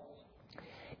one,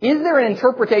 is there an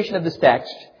interpretation of this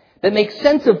text that makes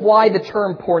sense of why the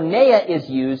term porneia is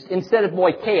used instead of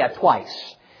moikeia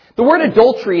twice? The word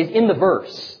adultery is in the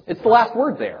verse. It's the last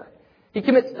word there. He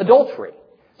commits adultery.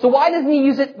 So why doesn't he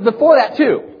use it before that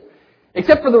too?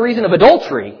 Except for the reason of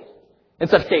adultery. In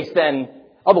such case, then,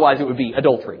 otherwise it would be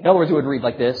adultery. In other words, it would read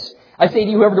like this. I say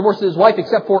to you, whoever divorces his wife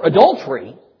except for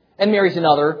adultery and marries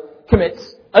another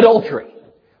commits adultery.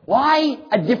 Why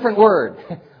a different word?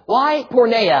 Why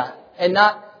porneia and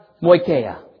not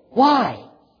moikeia? Why?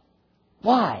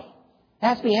 Why? It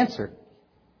has to be answered.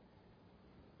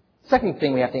 Second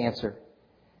thing we have to answer.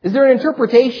 Is there an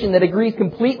interpretation that agrees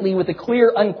completely with the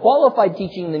clear, unqualified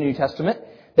teaching in the New Testament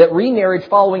that remarriage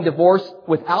following divorce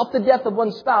without the death of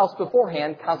one's spouse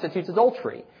beforehand constitutes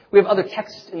adultery? We have other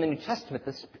texts in the New Testament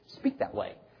that speak that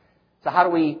way. So how do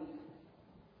we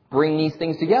bring these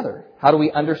things together? How do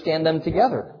we understand them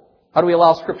together? How do we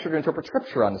allow Scripture to interpret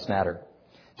Scripture on this matter?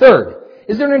 Third,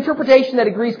 is there an interpretation that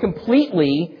agrees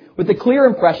completely with the clear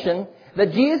impression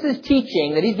that Jesus'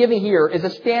 teaching that he's giving here is a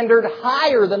standard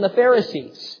higher than the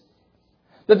Pharisees?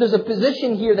 That there's a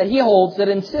position here that he holds that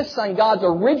insists on God's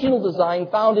original design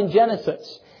found in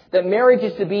Genesis, that marriage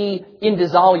is to be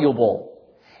indissoluble.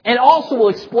 And also will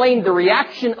explain the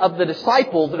reaction of the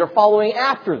disciples that are following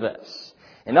after this.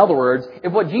 In other words,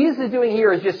 if what Jesus is doing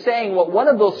here is just saying what one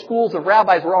of those schools of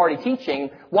rabbis were already teaching,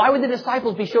 why would the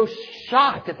disciples be so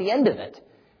shocked at the end of it?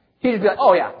 He'd just be like,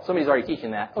 oh yeah, somebody's already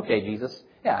teaching that. Okay, Jesus.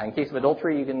 Yeah, in case of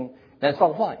adultery, then it's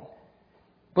all fine.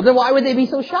 But then why would they be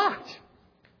so shocked?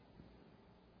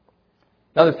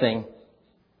 Another thing,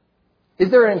 is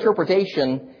there an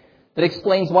interpretation that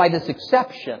explains why this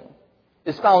exception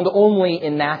is found only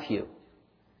in Matthew?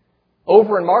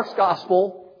 Over in Mark's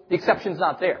Gospel, the exception's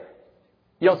not there.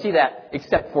 You don't see that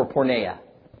except for porneia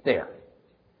there.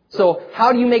 So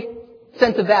how do you make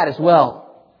sense of that as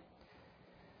well?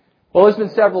 Well, there's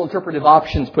been several interpretive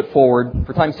options put forward.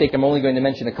 For time's sake, I'm only going to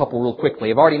mention a couple real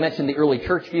quickly. I've already mentioned the early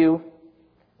church view.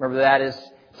 Remember that is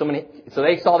so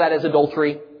they saw that as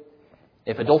adultery.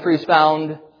 If adultery is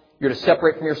found, you're to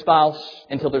separate from your spouse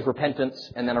until there's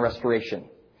repentance and then a restoration.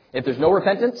 If there's no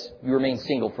repentance, you remain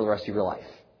single for the rest of your life.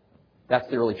 That's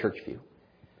the early church view.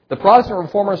 The Protestant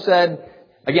reformers said,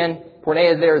 again,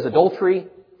 porneia there is adultery,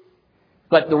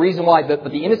 but the reason why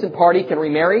the innocent party can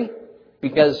remarry,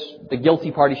 because the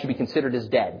guilty party should be considered as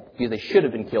dead, because they should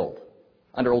have been killed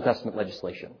under Old Testament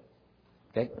legislation.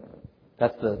 Okay,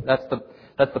 that's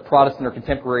the Protestant or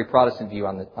contemporary Protestant view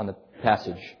on the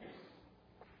passage.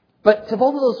 But to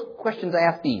both of those questions, I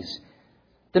ask these: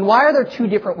 then why are there two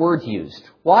different words used?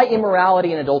 Why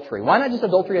immorality and adultery? Why not just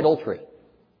adultery, adultery?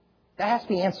 That has to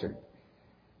be answered.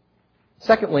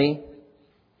 Secondly,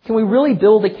 can we really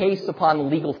build a case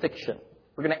upon legal fiction?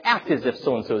 We're going to act as if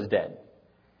so and so is dead.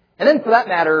 And then, for that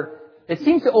matter, it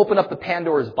seems to open up the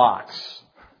Pandora's box.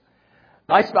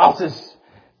 My spouse is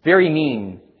very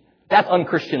mean. That's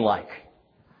unchristian-like.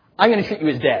 I'm going to treat you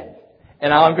as dead.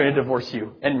 And now I'm going to divorce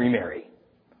you and remarry.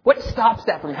 What stops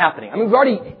that from happening? I mean, we've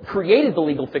already created the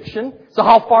legal fiction. So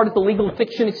how far does the legal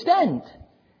fiction extend?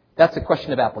 That's a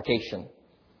question of application.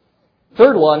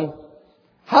 Third one,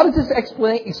 how does this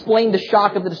explain the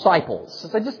shock of the disciples?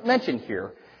 As I just mentioned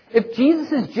here, if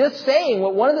Jesus is just saying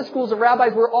what one of the schools of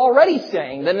rabbis were already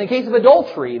saying, that in the case of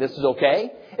adultery, this is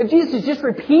okay. If Jesus is just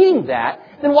repeating that,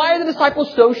 then why are the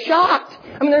disciples so shocked?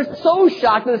 I mean, they're so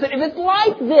shocked that they said, if it's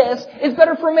like this, it's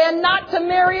better for a man not to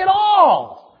marry at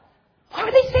all. Why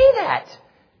would they say that?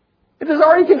 If there's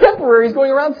already contemporaries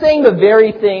going around saying the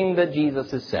very thing that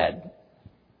Jesus has said.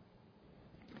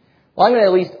 Well, I'm going to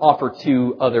at least offer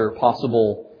two other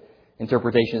possible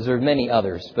interpretations. There are many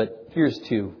others, but here's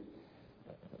two.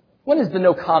 One is the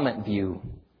no-comment view.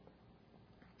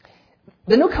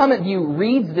 The no-comment view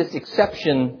reads this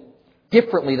exception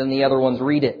differently than the other ones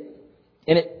read it.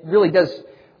 And it really does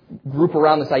group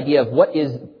around this idea of what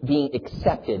is being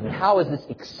accepted and how is this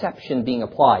exception being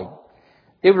applied.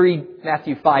 They would read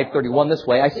Matthew 5:31 this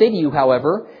way: I say to you,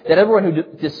 however, that everyone who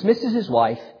dismisses his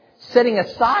wife, setting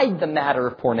aside the matter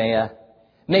of porneia,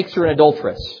 makes her an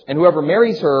adulteress. And whoever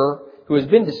marries her who has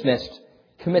been dismissed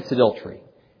commits adultery.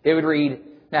 They would read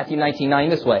Matthew 19:9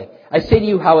 this way: I say to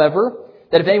you, however,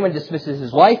 that if anyone dismisses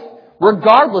his wife,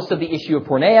 regardless of the issue of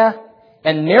porneia,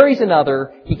 and marries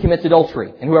another, he commits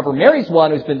adultery. And whoever marries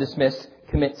one who's been dismissed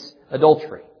commits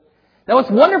adultery. Now, what's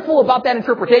wonderful about that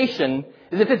interpretation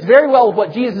is it fits very well with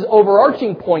what Jesus'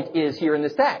 overarching point is here in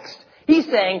this text. He's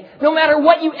saying, no matter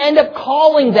what you end up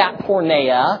calling that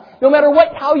porneia, no matter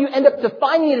how you end up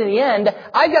defining it in the end,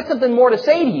 I've got something more to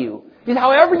say to you. Because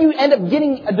however you end up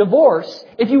getting a divorce,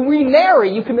 if you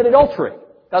remarry, you commit adultery.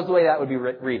 That's the way that would be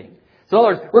reading. So in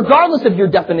other words, regardless of your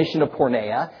definition of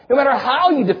porneia, no matter how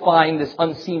you define this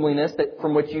unseemliness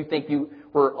from which you think you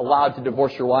were allowed to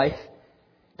divorce your wife,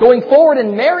 going forward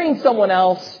and marrying someone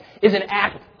else is an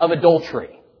act of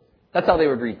adultery. That's how they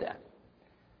would read that.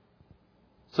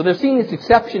 So they're seeing this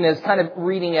exception as kind of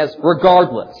reading as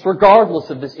regardless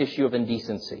of this issue of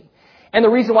indecency. And the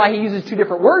reason why he uses two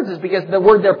different words is because the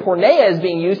word there, porneia, is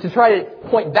being used to try to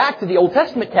point back to the Old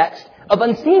Testament text of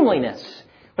unseemliness.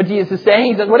 What Jesus is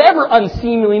saying is that whatever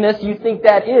unseemliness you think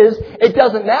that is, it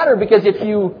doesn't matter, because if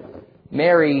you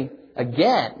marry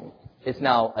again, it's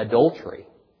now adultery.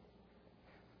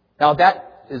 Now, if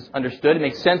that is understood, it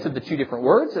makes sense of the two different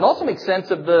words. It also makes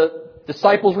sense of the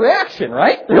disciples' reaction,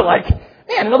 right? They're like,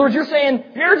 man, in other words, you're saying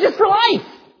marriage is for life.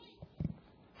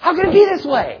 How can it be this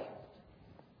way?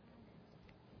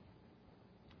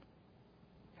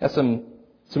 Has some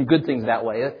good things that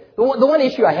way. The one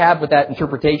issue I have with that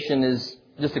interpretation is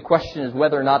just the question is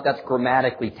whether or not that's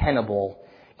grammatically tenable.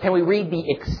 Can we read the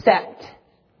except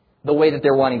the way that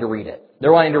they're wanting to read it?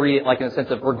 They're wanting to read it like in the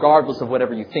sense of regardless of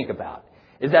whatever you think about.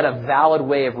 Is that a valid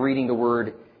way of reading the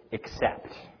word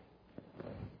except?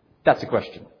 That's the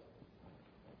question.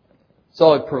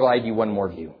 So I'll provide you one more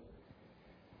view.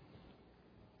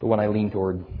 The one I lean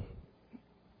toward. You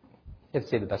have to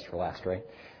say the best for last, right?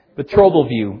 Betrothal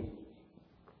view.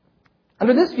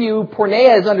 Under this view,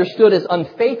 porneia is understood as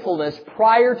unfaithfulness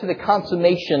prior to the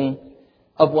consummation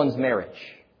of one's marriage.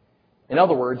 In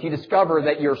other words, you discover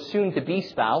that your soon-to-be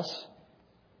spouse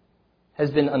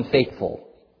has been unfaithful.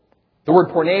 The word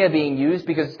porneia being used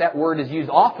because that word is used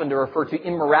often to refer to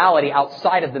immorality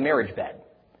outside of the marriage bed.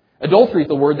 Adultery is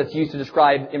the word that's used to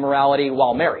describe immorality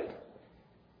while married.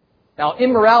 Now,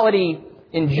 immorality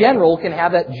in general can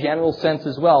have that general sense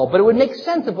as well, but it would make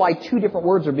sense of why two different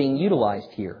words are being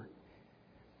utilized here.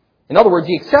 In other words,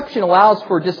 the exception allows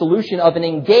for dissolution of an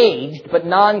engaged but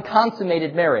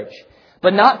non-consummated marriage,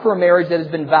 but not for a marriage that has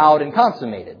been vowed and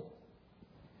consummated.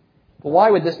 But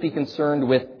why would this be concerned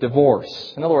with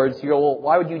divorce? In other words, you go, well,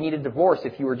 why would you need a divorce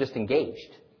if you were just engaged?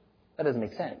 That doesn't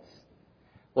make sense.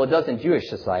 Well, it does in Jewish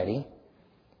society.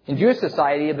 In Jewish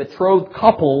society, a betrothed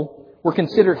couple were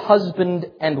considered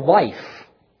husband and wife.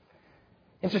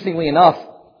 Interestingly enough,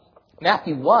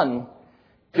 Matthew 1,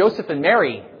 Joseph and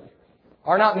Mary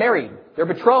are not married. They're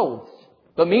betrothed.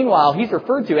 But meanwhile, he's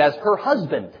referred to as her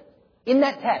husband in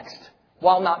that text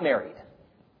while not married.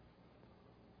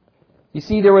 You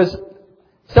see, there was a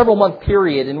several-month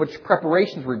period in which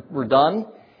preparations were done,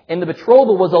 and the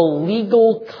betrothal was a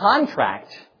legal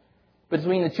contract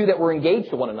between the two that were engaged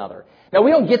to one another. Now,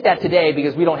 we don't get that today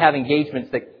because we don't have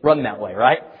engagements that run that way,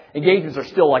 right? Engagements are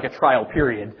still like a trial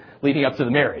period leading up to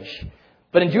the marriage.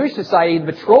 But in Jewish society, the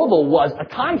betrothal was a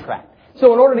contract.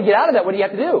 So in order to get out of that, what do you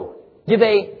have to do? Give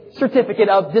a certificate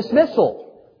of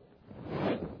dismissal.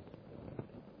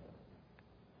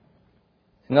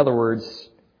 In other words,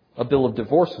 a bill of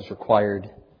divorce was required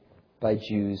by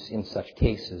Jews in such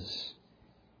cases.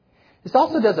 This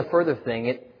also does a further thing.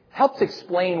 It helps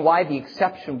explain why the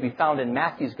exception will be found in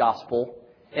Matthew's Gospel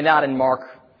and not in Mark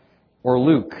or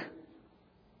Luke.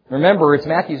 Remember, it's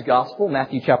Matthew's Gospel,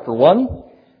 Matthew chapter 1,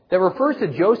 that refers to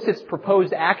Joseph's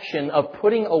proposed action of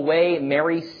putting away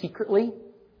Mary secretly,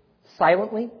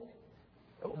 silently.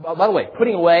 By the way,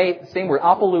 putting away, the same word,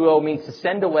 apoluo, means to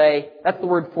send away. That's the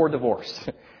word for divorce.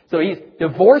 So he's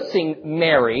divorcing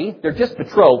Mary. They're just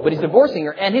betrothed, but he's divorcing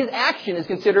her, and his action is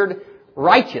considered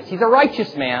righteous. He's a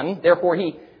righteous man, therefore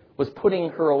he was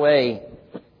putting her away.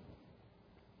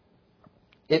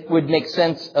 It would make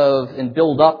sense of and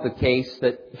build up the case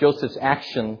that Joseph's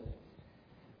action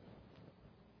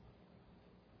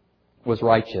was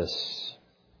righteous.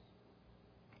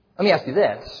 Let me ask you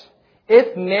this.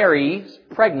 If Mary's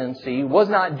pregnancy was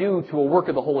not due to a work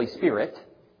of the Holy Spirit,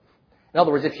 in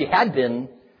other words, if she had been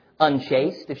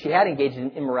unchaste, if she had engaged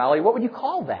in immorality, what would you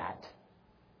call that?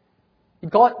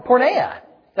 You'd call it porneia.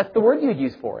 That's the word you'd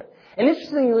use for it. And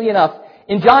interestingly enough,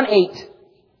 in John 8,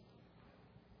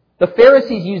 the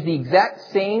Pharisees used the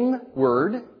exact same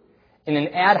word in an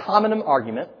ad hominem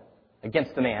argument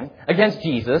against the man, against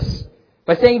Jesus,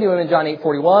 by saying to him in John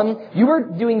 8:41, you were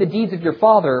doing the deeds of your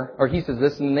father, or he says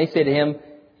this, and they say to him,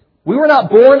 we were not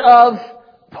born of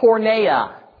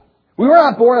porneia. We were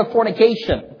not born of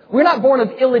fornication. We were not born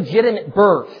of illegitimate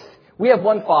birth. We have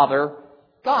one Father,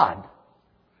 God.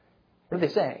 What are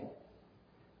they saying?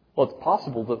 Well, it's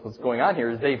possible that what's going on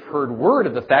here is they've heard word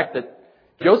of the fact that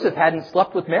Joseph hadn't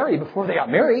slept with Mary before they got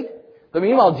married. But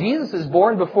meanwhile, Jesus is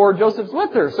born before Joseph's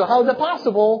with her. So how is that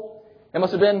possible? It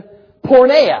must have been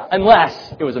porneia,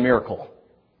 unless it was a miracle.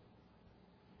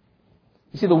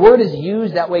 You see, the word is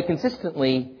used that way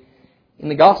consistently in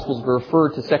the Gospels to refer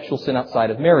to sexual sin outside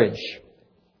of marriage.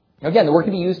 Now again, the word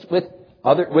can be used with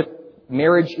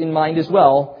marriage in mind as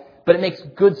well, but it makes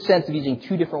good sense of using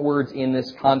two different words in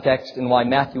this context and why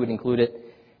Matthew would include it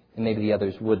and maybe the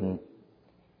others wouldn't.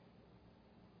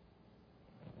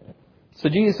 So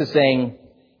Jesus is saying,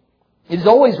 it is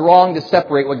always wrong to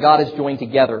separate what God has joined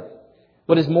together.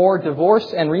 What is more,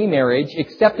 divorce and remarriage,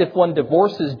 except if one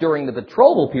divorces during the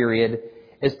betrothal period,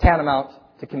 is tantamount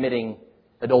to committing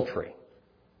adultery.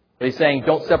 But he's saying,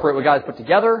 don't separate what God has put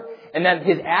together. And then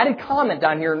his added comment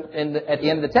down here at the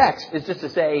end of the text is just to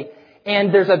say,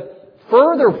 and there's a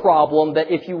further problem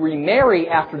that if you remarry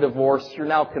after divorce, you're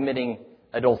now committing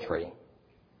adultery.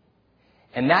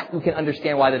 And that we can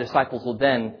understand why the disciples will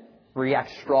then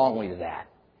react strongly to that.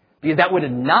 Because that would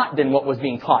have not been what was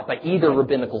being taught by either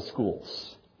rabbinical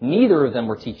schools. Neither of them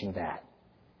were teaching that.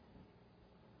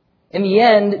 In the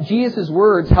end, Jesus'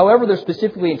 words, however they're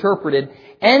specifically interpreted,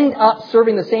 end up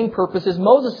serving the same purpose as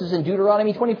Moses' in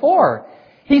Deuteronomy 24.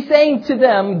 He's saying to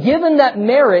them, given that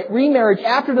remarriage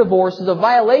after divorce is a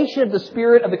violation of the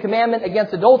spirit of the commandment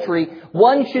against adultery,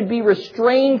 one should be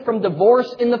restrained from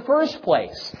divorce in the first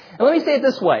place. And let me say it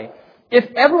this way. If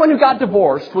everyone who got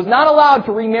divorced was not allowed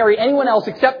to remarry anyone else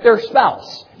except their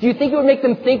spouse, do you think it would make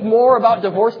them think more about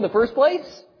divorce in the first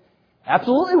place?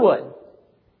 Absolutely would.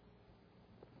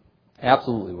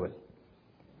 Absolutely would.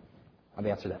 I'll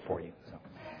answer that for you. So.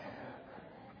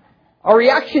 Our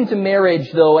reaction to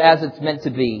marriage, though, as it's meant to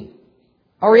be.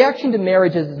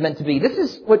 This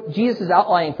is what Jesus is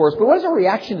outlining for us. But what is our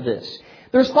reaction to this?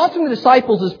 The response from the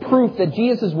disciples is proof that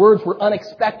Jesus' words were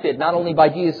unexpected, not only by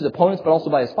Jesus' opponents, but also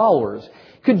by his followers.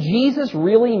 Could Jesus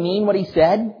really mean what he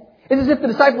said? It's as if the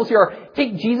disciples here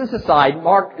take Jesus aside. In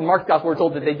Mark's gospel, we're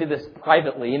told that they did this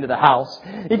privately into the house.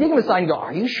 They take him aside and go,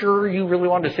 are you sure you really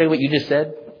wanted to say what you just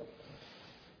said?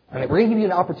 All right, we're going to give you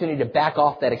an opportunity to back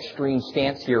off that extreme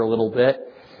stance here a little bit.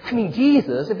 I mean,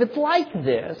 Jesus, if it's like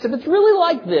this, if it's really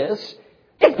like this,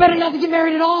 it's better not to get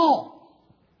married at all.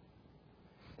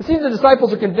 It seems the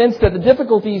disciples are convinced that the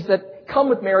difficulties that come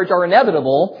with marriage are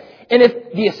inevitable, and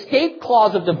if the escape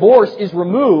clause of divorce is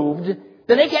removed,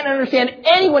 then they can't understand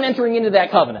anyone entering into that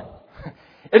covenant.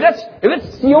 If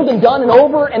it's sealed and done and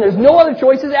over, and there's no other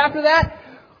choices after that,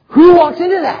 who walks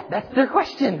into that? That's their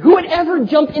question. Who would ever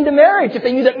jump into marriage if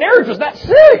they knew that marriage was that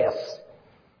serious?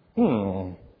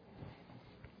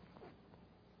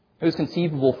 It was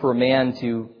conceivable for a man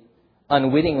to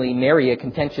unwittingly marry a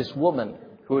contentious woman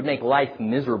who would make life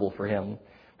miserable for him.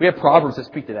 We have Proverbs that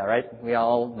speak to that, right? We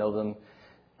all know them.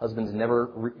 Husbands, never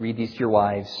read these to your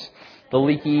wives. The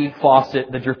leaky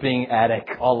faucet, the dripping attic,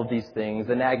 all of these things,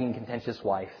 the nagging, contentious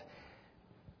wife.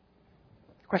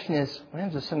 The question is, what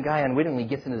happens if some guy unwittingly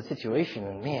gets into the situation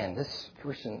and, man, this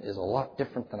person is a lot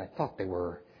different than I thought they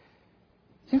were?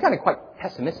 Seems kind of quite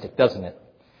pessimistic, doesn't it?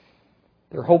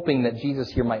 They're hoping that Jesus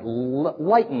here might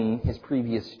lighten his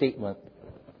previous statement.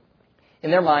 In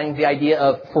their mind, the idea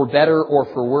of for better or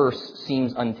for worse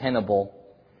seems untenable.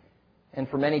 And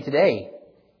for many today,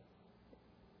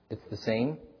 it's the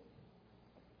same.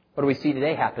 What do we see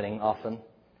today happening often?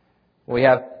 We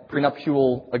have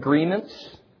prenuptial agreements.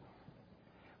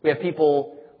 We have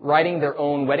people writing their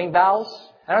own wedding vows.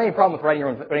 I don't have any problem with writing your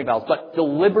own wedding vows, but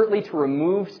deliberately to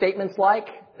remove statements like,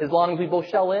 as long as we both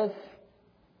shall live.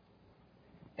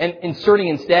 And inserting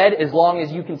instead, as long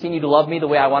as you continue to love me the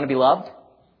way I want to be loved.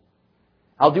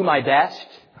 I'll do my best.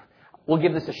 We'll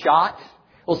give this a shot.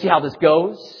 We'll see how this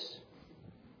goes.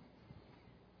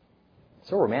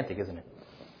 So romantic, isn't it?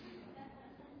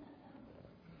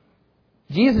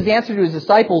 Jesus' answer to his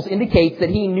disciples indicates that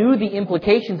he knew the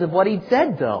implications of what he'd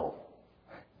said, though.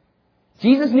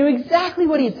 Jesus knew exactly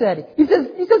what he had said. He says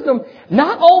to them,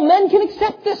 not all men can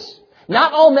accept this.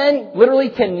 Not all men literally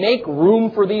can make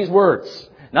room for these words.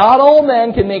 Not all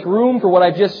men can make room for what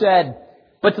I've just said.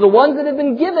 But to the ones that have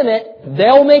been given it,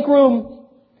 they'll make room.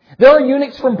 There are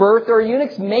eunuchs from birth. There are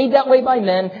eunuchs made that way by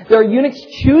men. There are eunuchs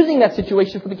choosing that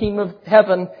situation for the kingdom of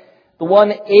heaven. The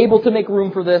one able to make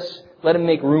room for this, let him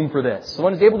make room for this. The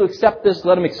one who's able to accept this,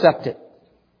 let him accept it.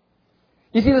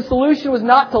 You see, the solution was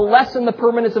not to lessen the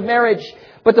permanence of marriage,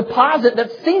 but to posit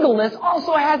that singleness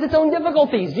also has its own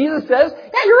difficulties. Jesus says,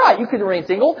 yeah, you're right, you can remain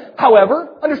single.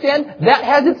 However, understand, that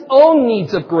has its own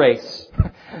needs of grace.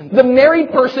 The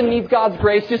married person needs God's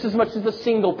grace just as much as the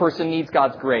single person needs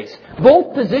God's grace.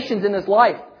 Both positions in this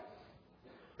life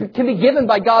can be given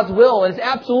by God's will, and it's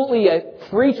absolutely a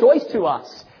free choice to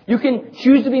us. You can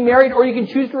choose to be married or you can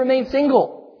choose to remain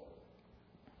single.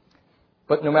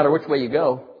 But no matter which way you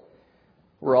go,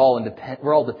 we're all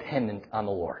dependent on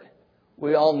the Lord.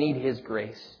 We all need His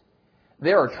grace.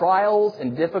 There are trials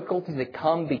and difficulties that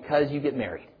come because you get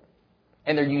married.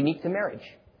 And they're unique to marriage.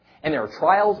 And there are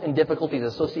trials and difficulties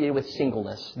associated with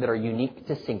singleness that are unique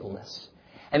to singleness.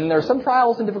 And then there are some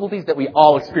trials and difficulties that we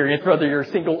all experience, whether you're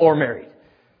single or married.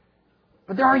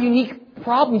 But there are unique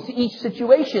problems to each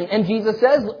situation. And Jesus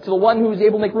says to the one who is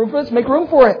able to make room for this, make room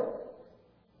for it.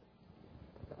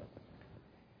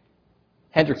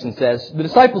 Hendrickson says, the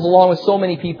disciples, along with so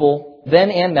many people, then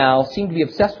and now, seem to be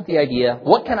obsessed with the idea,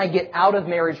 what can I get out of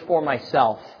marriage for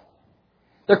myself?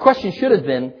 Their question should have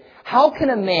been, how can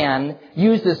a man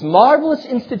use this marvelous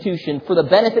institution for the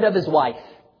benefit of his wife?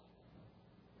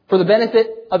 For the benefit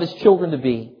of his children to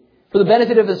be? For the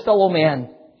benefit of his fellow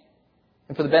man?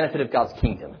 And for the benefit of God's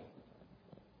kingdom?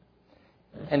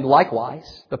 And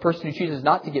likewise, the person who chooses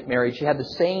not to get married should have the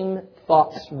same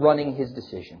thoughts running his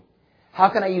decision. How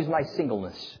can I use my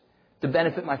singleness to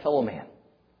benefit my fellow man?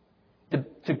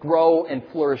 To grow and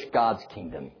flourish God's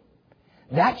kingdom?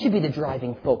 That should be the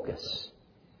driving focus.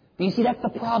 But you see, that's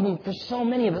the problem for so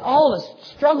many of us. All of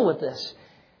us struggle with this.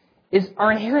 Is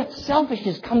our inherent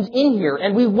selfishness comes in here,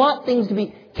 and we want things to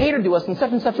be catered to us in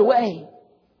such and such a way.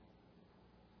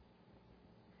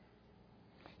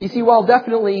 You see, while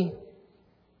definitely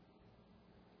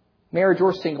marriage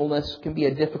or singleness can be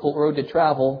a difficult road to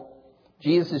travel,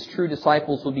 Jesus' true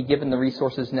disciples will be given the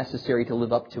resources necessary to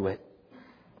live up to it.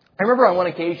 I remember on one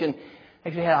occasion, I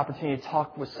actually had an opportunity to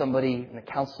talk with somebody in a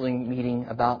counseling meeting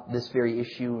about this very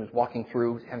issue. I was walking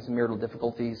through, having some marital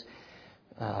difficulties,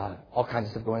 all kinds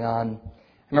of stuff going on.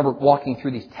 I remember walking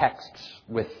through these texts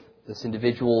with this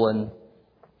individual, and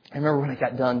I remember when I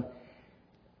got done,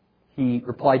 he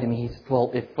replied to me, he said,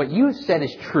 well, if what you said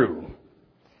is true,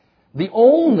 the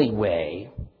only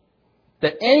way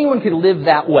that anyone could live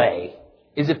that way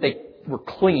is if they were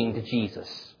clinging to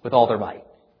Jesus with all their might.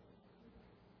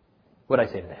 What did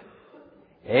I say to that?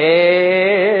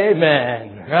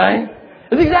 Amen. Right?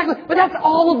 That's exactly. But that's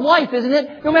all of life, isn't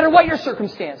it? No matter what your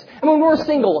circumstance. And when we're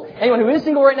single, anyone who is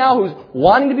single right now who's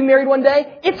wanting to be married one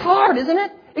day, it's hard, isn't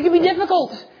it? It can be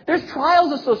difficult. There's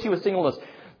trials associated with singleness.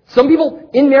 Some people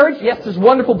in marriage, yes, there's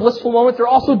wonderful, blissful moments. There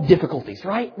are also difficulties,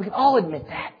 right? We can all admit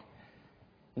that.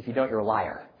 If you don't, you're a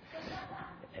liar.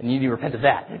 And you need to repent of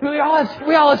that. We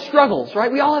all have struggles,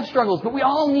 right? We all have struggles, but we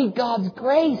all need God's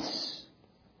grace.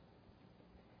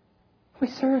 We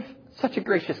serve such a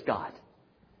gracious God.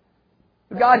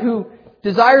 A God who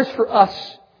desires for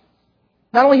us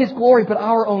not only His glory, but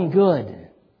our own good.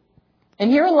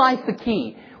 And herein lies the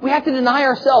key. We have to deny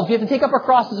ourselves. We have to take up our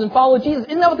crosses and follow Jesus.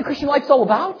 Isn't that what the Christian life's all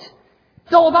about?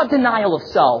 It's all about denial of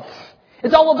self.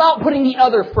 It's all about putting the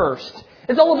other first.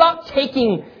 It's all about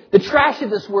taking the trash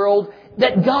of this world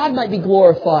that God might be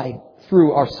glorified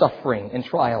through our suffering and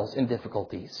trials and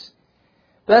difficulties.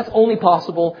 But that's only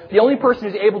possible. The only person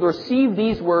who's able to receive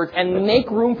these words and make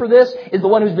room for this is the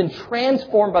one who's been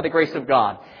transformed by the grace of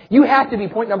God. You have to be,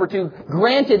 point number 2,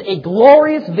 granted a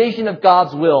glorious vision of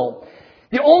God's will.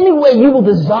 The only way you will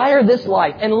desire this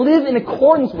life and live in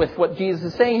accordance with what Jesus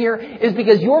is saying here is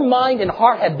because your mind and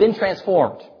heart have been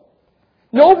transformed.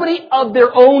 Nobody of their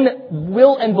own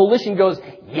will and volition goes,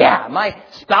 yeah, my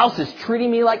spouse is treating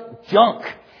me like junk,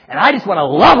 and I just want to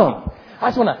love him. I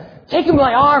just want to take him in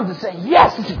my arms and say,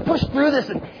 yes, let's just push through this,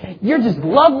 and you're just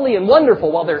lovely and wonderful,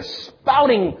 while they're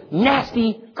spouting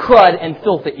nasty crud and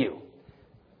filth at you.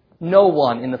 No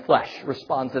one in the flesh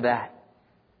responds to that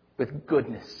with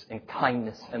goodness and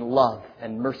kindness and love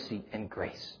and mercy and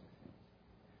grace.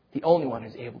 The only one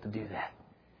who's able to do that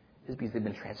is because they've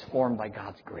been transformed by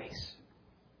God's grace.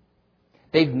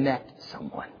 They've met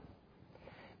someone.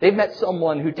 They've met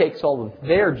someone who takes all of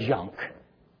their junk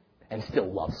and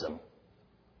still loves them.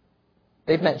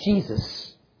 They've met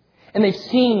Jesus. And they've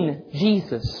seen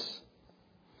Jesus.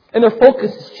 And their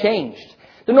focus has changed.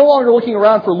 They're no longer looking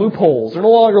around for loopholes. They're no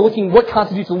longer looking what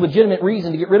constitutes a legitimate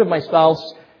reason to get rid of my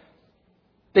spouse.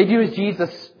 They do as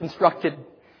Jesus instructed.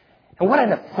 And what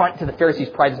an affront to the Pharisees'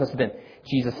 pride this must have been.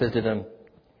 Jesus says to them,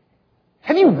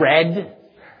 have you read?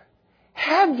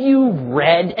 Have you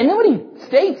read? And then what he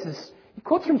states is, he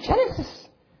quotes from Genesis.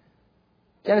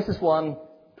 Genesis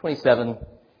 1:27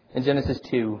 and Genesis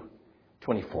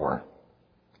 2:24.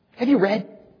 Have you read?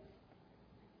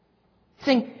 He's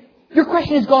saying, your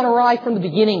question has gone awry from the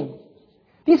beginning.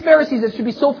 These Pharisees that should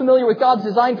be so familiar with God's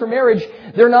design for marriage,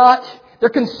 they're not. They're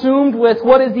consumed with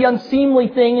what is the unseemly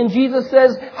thing. And Jesus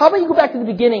says, how about you go back to the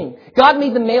beginning? God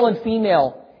made them male and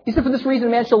female. He said, for this reason,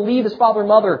 a man shall leave his father and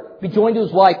mother, be joined to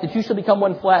his wife, the two shall become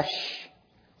one flesh.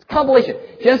 It's a compilation.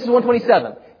 Genesis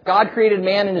 1:27. God created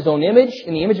man in His own image.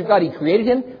 In the image of God He created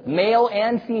him. Male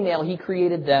and female He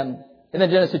created them. And then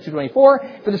Genesis 2:24,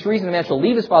 for this reason a man shall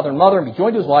leave his father and mother and be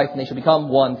joined to his wife, and they shall become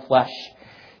one flesh.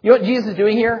 You know what Jesus is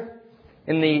doing here?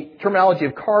 In the terminology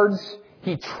of cards,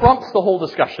 He trumps the whole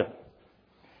discussion.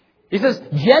 He says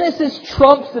Genesis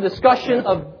trumps the discussion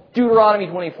of Deuteronomy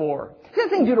 24. He's not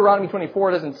saying Deuteronomy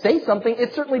 24 doesn't say something.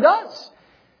 It certainly does.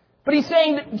 But He's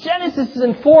saying that Genesis is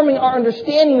informing our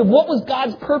understanding of what was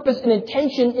God's purpose and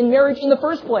intention in marriage in the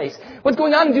first place. What's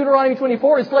going on in Deuteronomy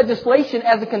 24 is legislation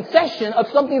as a concession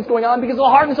of something that's going on because of the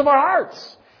hardness of our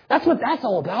hearts. That's what that's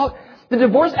all about. The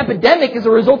divorce epidemic is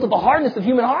a result of the hardness of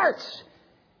human hearts.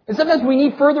 And sometimes we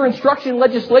need further instruction and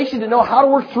legislation to know how to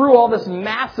work through all this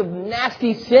massive,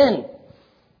 nasty sin.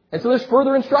 And so there's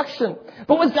further instruction.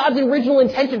 But what was God's original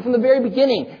intention from the very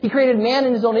beginning? He created man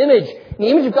in His own image. In the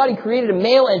image of God, He created a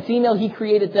male and female. He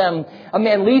created them. A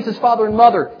man leaves his father and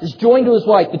mother, is joined to his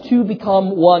wife. The two become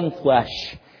one flesh.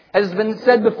 As has been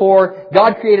said before,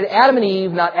 God created Adam and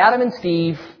Eve, not Adam and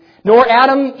Steve, nor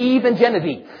Adam, Eve, and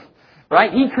Genevieve.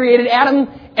 Right? He created Adam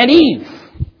and Eve.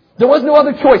 There was no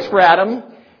other choice for Adam.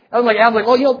 Adam's like,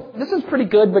 well, this is pretty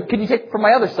good, but could you take from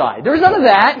my other side? There was none of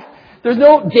that. There's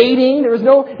no dating.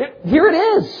 Here it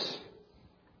is.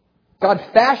 God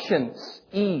fashions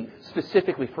Eve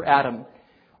specifically for Adam.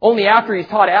 Only after He's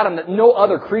taught Adam that no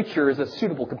other creature is a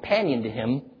suitable companion to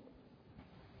him.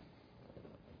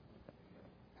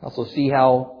 Also see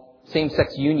how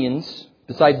same-sex unions,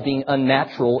 besides being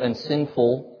unnatural and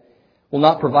sinful, will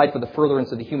not provide for the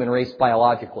furtherance of the human race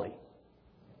biologically.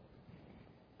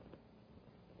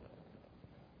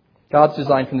 God's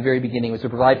design from the very beginning was to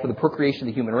provide for the procreation of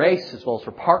the human race, as well as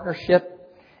for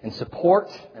partnership and support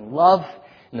and love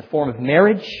in the form of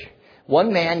marriage.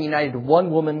 One man united to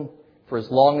one woman for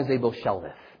as long as they both shall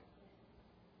live.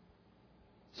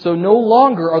 So no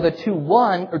longer are the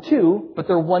two, but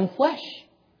they're one flesh.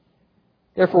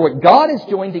 Therefore, what God has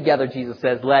joined together, Jesus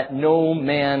says, let no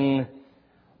man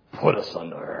put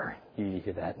asunder. You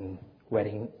hear that in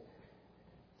wedding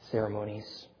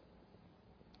ceremonies.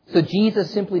 So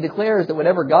Jesus simply declares that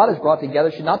whatever God has brought together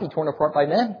should not be torn apart by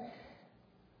men.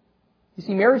 You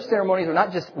see, marriage ceremonies are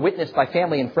not just witnessed by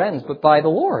family and friends, but by the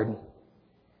Lord.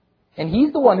 And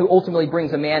He's the one who ultimately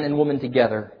brings a man and woman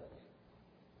together,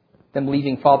 them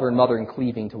leaving father and mother and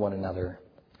cleaving to one another.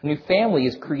 A new family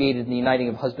is created in the uniting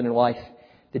of husband and wife.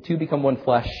 The two become one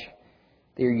flesh.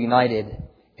 They are united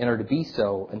and are to be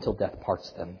so until death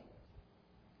parts them.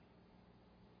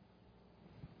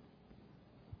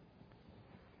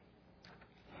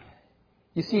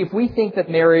 You see, if we think that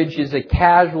marriage is a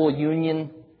casual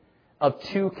union of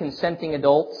two consenting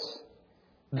adults,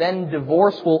 then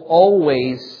divorce will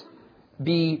always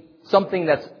be something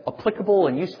that's applicable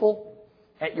and useful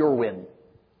at your whim.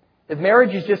 If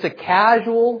marriage is just a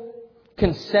casual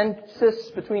consensus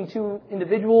between two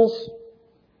individuals,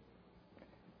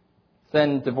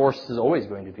 then divorce is always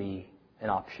going to be an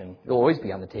option. It will always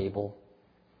be on the table.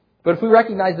 But if we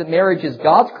recognize that marriage is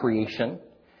God's creation,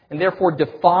 and therefore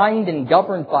defined and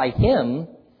governed by Him,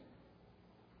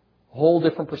 a whole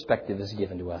different perspective is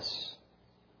given to us.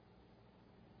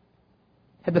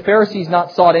 Had the Pharisees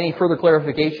not sought any further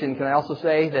clarification, can I also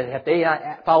say that if they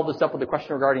not followed this up with a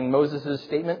question regarding Moses'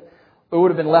 statement, it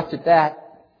would have been left at that.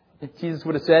 Jesus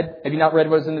would have said, have you not read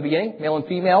what was in the beginning? Male and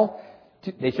female,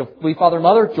 they shall leave father and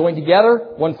mother, joined together,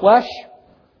 one flesh.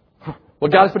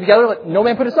 What God has put together, let no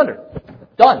man put asunder.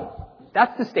 Done.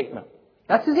 That's the statement.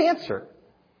 That's His answer.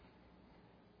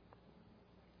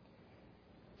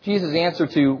 Jesus' answer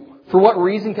to, for what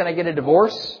reason can I get a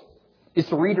divorce, is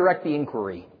to redirect the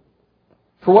inquiry.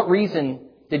 For what reason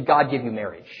did God give you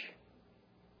marriage?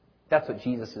 That's what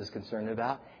Jesus is concerned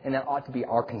about, and that ought to be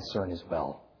our concern as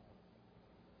well.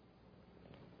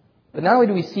 But not only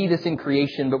do we see this in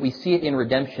creation, but we see it in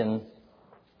redemption.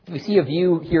 We see a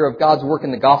view here of God's work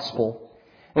in the gospel.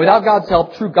 And without God's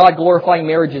help, true God-glorifying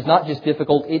marriage is not just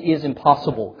difficult, it is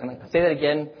impossible. Can I say that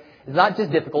again? It's not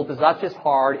just difficult, it's not just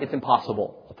hard, it's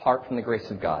impossible, apart from the grace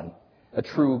of God. A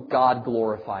true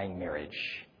God-glorifying marriage.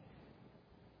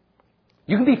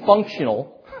 You can be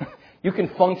functional. You can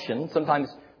function, sometimes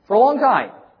for a long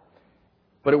time.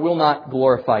 But it will not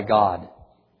glorify God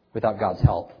without God's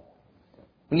help.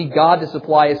 We need God to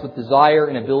supply us with desire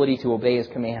and ability to obey His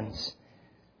commands.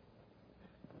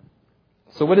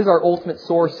 So what is our ultimate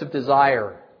source of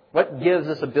desire? What gives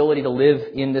us ability to live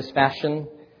in this fashion?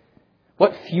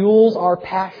 What fuels our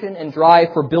passion and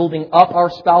drive for building up our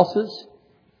spouses?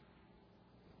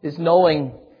 Is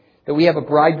knowing that we have a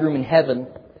bridegroom in heaven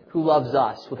who loves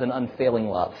us with an unfailing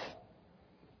love.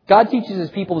 God teaches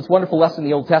His people this wonderful lesson in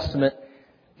the Old Testament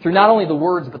through not only the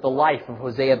words but the life of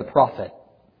Hosea the prophet.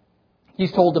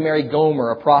 He's told to marry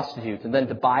Gomer, a prostitute, and then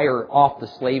to buy her off the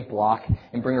slave block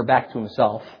and bring her back to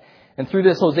himself. And through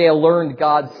this, Hosea learned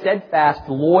God's steadfast,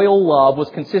 loyal love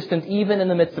was consistent even in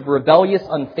the midst of rebellious,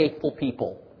 unfaithful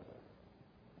people.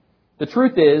 The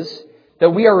truth is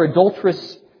that we're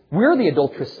the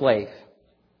adulterous slave,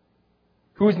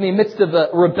 who is in the midst of a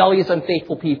rebellious,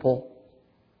 unfaithful people.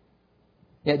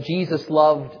 Yet Jesus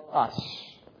loved us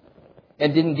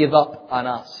and didn't give up on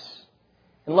us.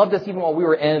 And loved us even while we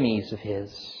were enemies of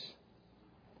His.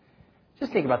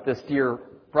 Just think about this, dear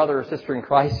brother or sister in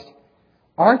Christ.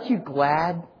 Aren't you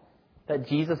glad that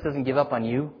Jesus doesn't give up on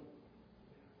you?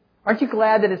 Aren't you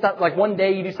glad that it's not like one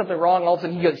day you do something wrong and all of a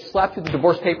sudden He goes slaps you with the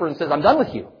divorce paper and says, I'm done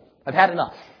with you. I've had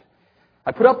enough.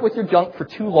 I put up with your junk for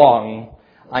too long.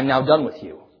 I'm now done with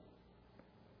you.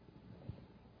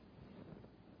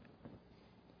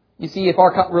 You see, if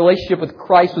our relationship with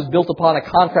Christ was built upon a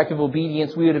contract of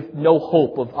obedience, we would have no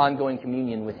hope of ongoing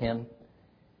communion with Him.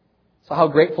 So how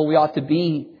grateful we ought to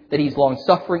be that He's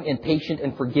long-suffering and patient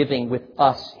and forgiving with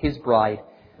us, His bride,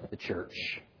 the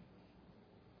church.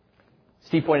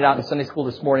 Steve pointed out in Sunday school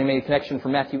this morning, made a connection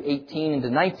from Matthew 18 into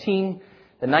 19.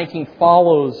 The 19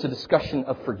 follows the discussion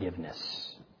of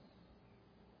forgiveness.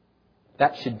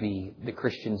 That should be the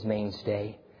Christian's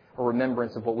mainstay. A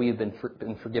remembrance of what we have been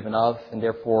forgiven of, and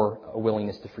therefore a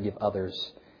willingness to forgive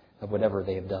others of whatever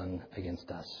they have done against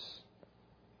us.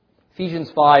 Ephesians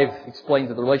 5 explains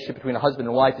that the relationship between a husband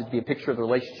and wife is to be a picture of the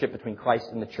relationship between Christ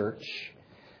and the church.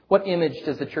 What image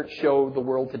does the church show the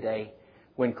world today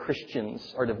when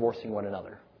Christians are divorcing one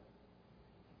another?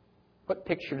 What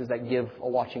picture does that give a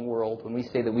watching world when we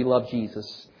say that we love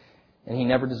Jesus and He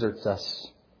never deserts us,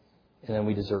 and then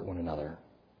we desert one another?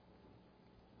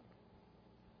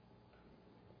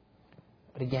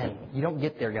 But again, you don't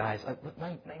get there, guys. Let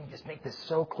me just make this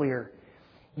so clear.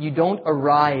 You don't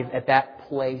arrive at that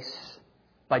place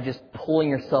by just pulling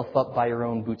yourself up by your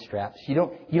own bootstraps. You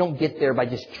don't get there by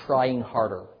just trying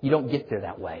harder. You don't get there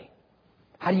that way.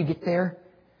 How do you get there?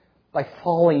 By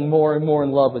falling more and more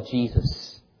in love with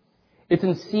Jesus. It's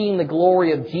in seeing the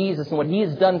glory of Jesus and what He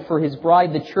has done for His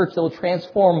bride, the church, that will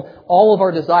transform all of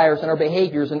our desires and our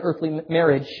behaviors in earthly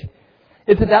marriage.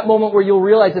 It's at that moment where you'll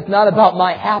realize it's not about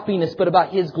my happiness, but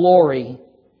about His glory.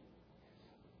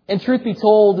 And truth be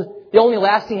told, the only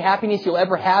lasting happiness you'll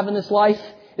ever have in this life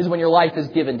is when your life is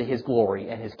given to His glory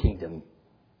and His kingdom.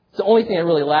 It's the only thing that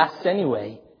really lasts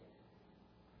anyway.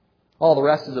 All the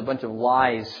rest is a bunch of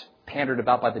lies pandered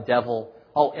about by the devil,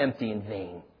 all empty and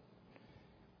vain.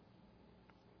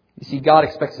 You see, God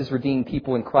expects His redeemed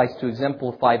people in Christ to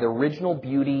exemplify the original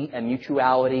beauty and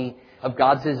mutuality of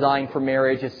God's design for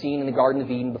marriage as seen in the Garden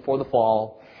of Eden before the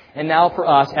fall. And now for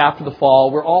us, after the fall,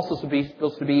 we're also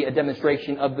supposed to be a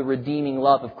demonstration of the redeeming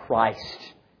love of Christ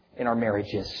in our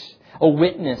marriages. A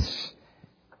witness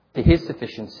to His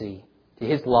sufficiency, to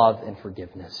His love and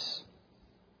forgiveness.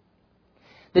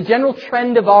 The general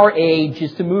trend of our age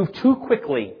is to move too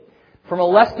quickly from a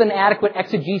less than adequate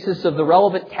exegesis of the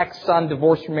relevant texts on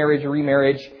divorce, marriage, or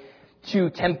remarriage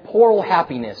to temporal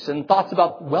happiness and thoughts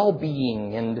about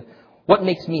well-being and what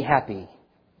makes me happy.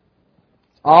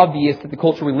 It's obvious that the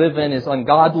culture we live in is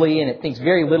ungodly and it thinks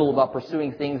very little about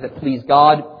pursuing things that please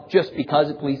God just because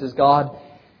it pleases God.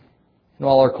 And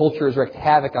while our culture has wreaked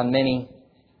havoc on many,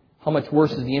 how much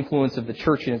worse is the influence of the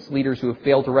church and its leaders who have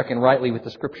failed to reckon rightly with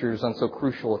the Scriptures on so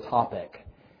crucial a topic?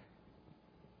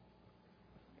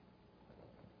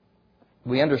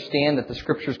 We understand that the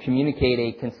Scriptures communicate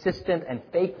a consistent and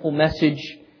faithful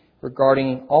message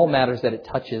regarding all matters that it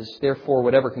touches. Therefore,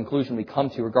 whatever conclusion we come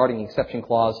to regarding the exception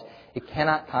clause, it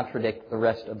cannot contradict the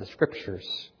rest of the Scriptures.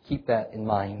 Keep that in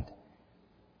mind.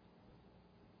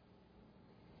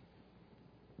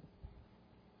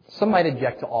 Some might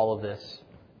object to all of this.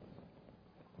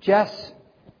 Jess,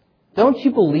 don't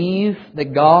you believe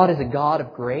that God is a God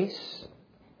of grace?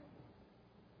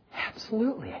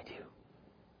 Absolutely I do.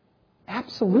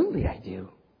 Absolutely I do.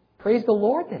 Praise the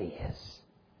Lord that He is.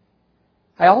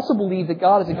 I also believe that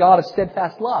God is a God of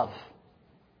steadfast love.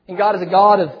 And God is a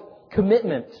God of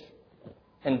commitment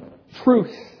and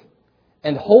truth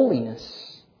and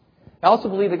holiness. I also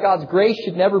believe that God's grace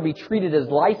should never be treated as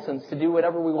license to do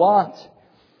whatever we want.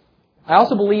 I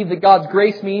also believe that God's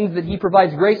grace means that He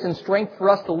provides grace and strength for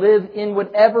us to live in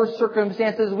whatever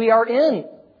circumstances we are in.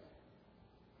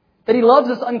 That He loves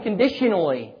us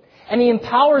unconditionally. And He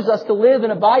empowers us to live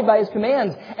and abide by His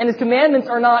commands. And His commandments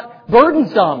are not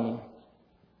burdensome.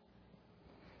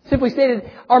 Simply stated,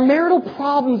 our marital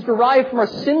problems derive from our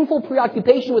sinful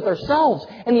preoccupation with ourselves.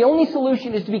 And the only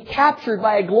solution is to be captured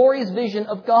by a glorious vision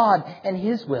of God and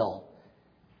His will.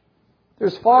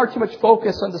 There's far too much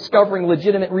focus on discovering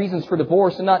legitimate reasons for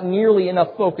divorce and not nearly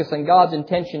enough focus on God's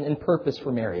intention and purpose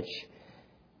for marriage.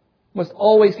 We must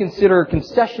always consider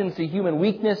concessions to human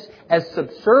weakness as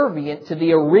subservient to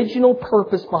the original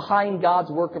purpose behind God's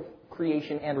work of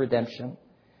creation and redemption.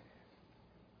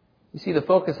 You see, the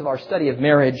focus of our study of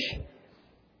marriage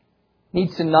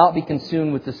needs to not be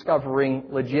consumed with discovering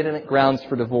legitimate grounds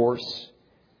for divorce,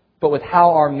 but with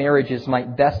how our marriages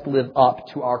might best live up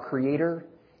to our Creator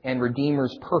and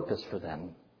Redeemer's purpose for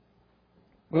them.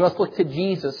 We must look to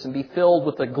Jesus and be filled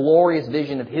with a glorious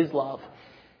vision of His love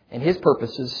and His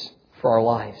purposes for our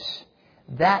lives.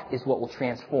 That is what will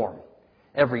transform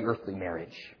every earthly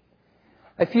marriage.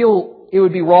 I feel it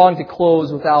would be wrong to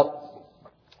close without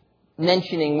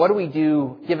mentioning what do we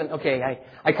do given,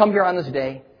 I come here on this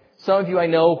day. Some of you I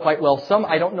know quite well. Some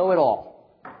I don't know at all.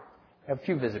 I have a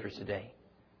few visitors today.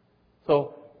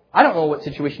 So I don't know what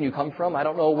situation you come from. I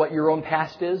don't know what your own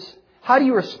past is. How do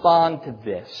you respond to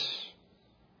this?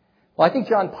 Well, I think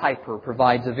John Piper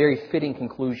provides a very fitting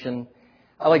conclusion.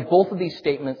 I like both of these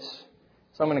statements,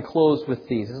 so I'm going to close with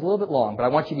these. It's a little bit long, but I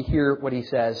want you to hear what he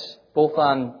says, both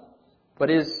on what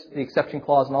is the exception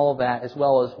clause and all of that, as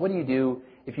well as what do you do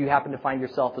if you happen to find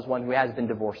yourself as one who has been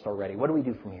divorced already? What do we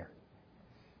do from here?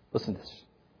 Listen to this.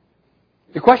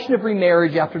 The question of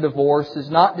remarriage after divorce is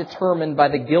not determined by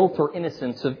the guilt or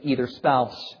innocence of either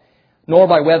spouse, nor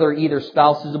by whether either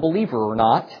spouse is a believer or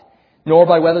not, nor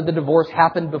by whether the divorce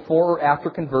happened before or after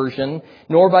conversion,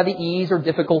 nor by the ease or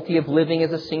difficulty of living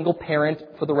as a single parent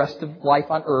for the rest of life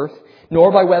on earth, nor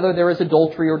by whether there is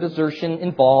adultery or desertion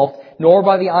involved, nor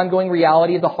by the ongoing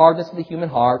reality of the hardness of the human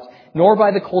heart, nor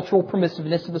by the cultural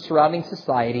permissiveness of the surrounding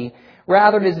society.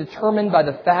 Rather, it is determined by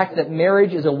the fact that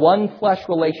marriage is a one-flesh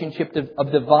relationship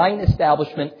of divine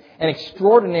establishment and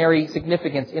extraordinary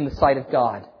significance in the sight of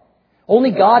God. Only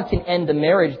God can end the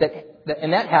marriage,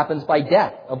 and that happens by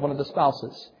death of one of the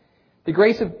spouses. The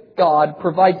grace of God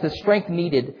provides the strength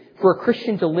needed for a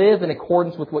Christian to live in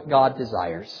accordance with what God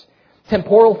desires.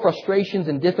 Temporal frustrations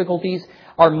and difficulties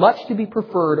are much to be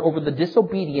preferred over the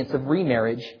disobedience of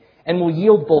remarriage, and will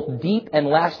yield both deep and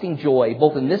lasting joy,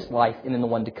 both in this life and in the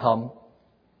one to come.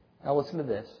 Now listen to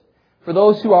this. For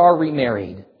those who are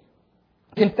remarried,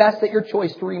 confess that your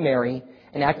choice to remarry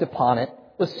and act upon it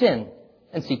was sin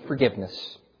and seek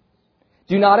forgiveness.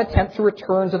 Do not attempt to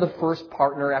return to the first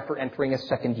partner after entering a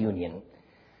second union.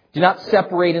 Do not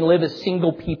separate and live as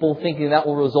single people thinking that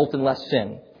will result in less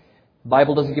sin. The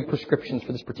Bible doesn't give prescriptions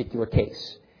for this particular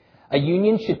case. A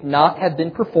union should not have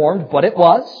been performed, but it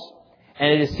was. And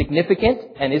it is significant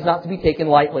and is not to be taken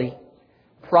lightly.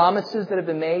 Promises that have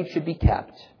been made should be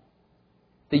kept.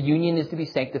 The union is to be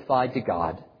sanctified to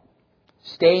God.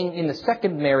 Staying in the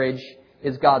second marriage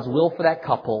is God's will for that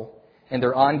couple, and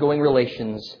their ongoing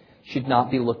relations should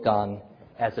not be looked on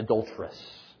as adulterous.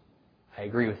 I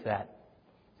agree with that.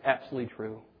 Absolutely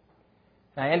true.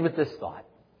 And I end with this thought.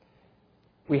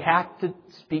 We have to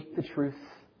speak the truth.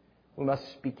 We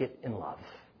must speak it in love.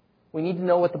 We need to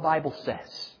know what the Bible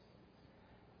says.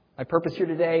 My purpose here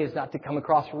today is not to come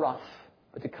across rough,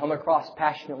 but to come across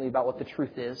passionately about what the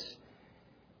truth is.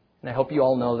 And I hope you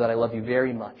all know that I love you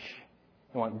very much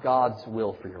and want God's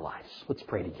will for your lives. Let's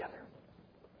pray together.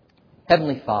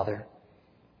 Heavenly Father,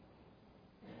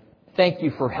 thank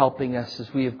you for helping us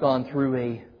as we have gone through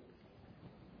a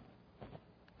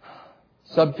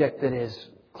subject that is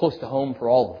close to home for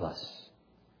all of us.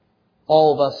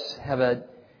 All of us have a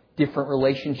different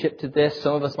relationship to this.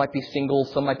 Some of us might be single,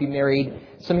 some might be married,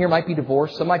 some here might be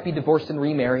divorced, some might be divorced and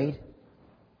remarried.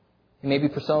 And maybe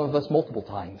for some of us multiple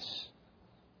times.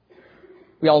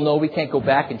 We all know we can't go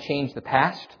back and change the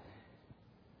past.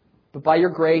 But by your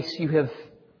grace, you have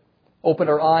opened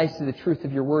our eyes to the truth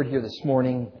of your word here this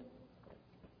morning.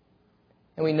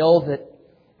 And we know that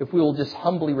if we will just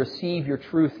humbly receive your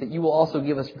truth, that you will also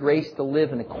give us grace to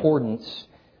live in accordance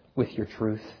with your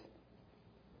truth.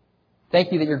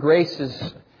 Thank you that your grace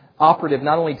is operative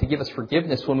not only to give us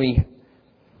forgiveness when we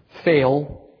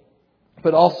fail,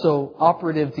 but also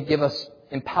operative to give us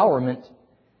empowerment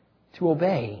to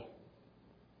obey.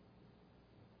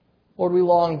 Lord, we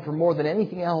long for more than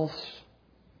anything else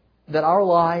that our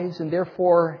lives, and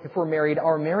therefore, if we're married,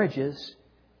 our marriages,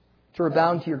 to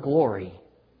redound to your glory.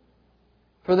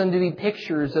 For them to be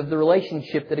pictures of the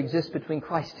relationship that exists between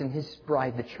Christ and His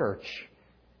bride, the church.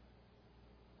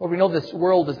 Lord, we know this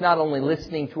world is not only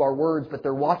listening to our words, but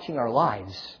they're watching our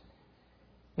lives.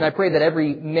 And I pray that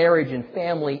every marriage and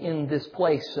family in this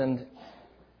place and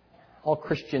all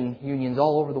Christian unions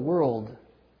all over the world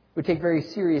would take very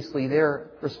seriously their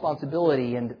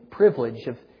responsibility and privilege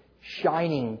of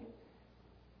shining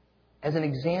as an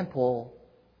example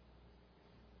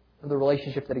of the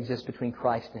relationship that exists between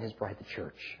Christ and His bride, the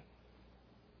church.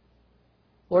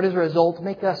 Lord, as a result,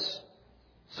 make us,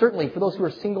 certainly for those who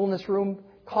are single in this room,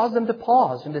 cause them to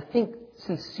pause and to think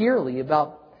sincerely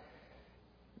about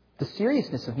the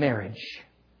seriousness of marriage.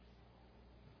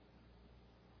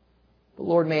 But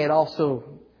Lord, may you also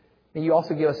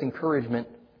give us encouragement,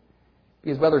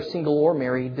 because whether single or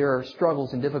married, there are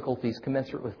struggles and difficulties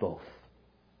commensurate with both.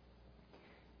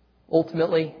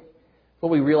 Ultimately, what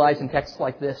we realize in texts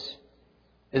like this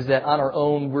is that on our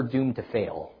own, we're doomed to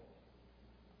fail.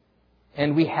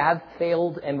 And we have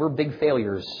failed, and we're big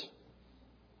failures.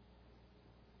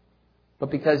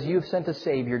 But because you've sent a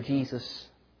Savior, Jesus,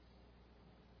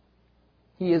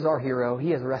 He is our hero.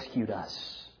 He has rescued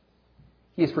us.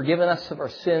 He has forgiven us of our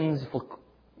sins if we'll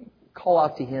call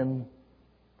out to Him.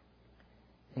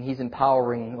 And He's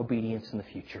empowering obedience in the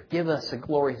future. Give us a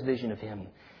glorious vision of Him.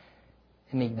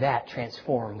 And may that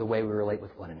transform the way we relate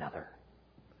with one another.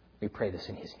 We pray this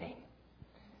in His name.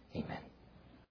 Amen.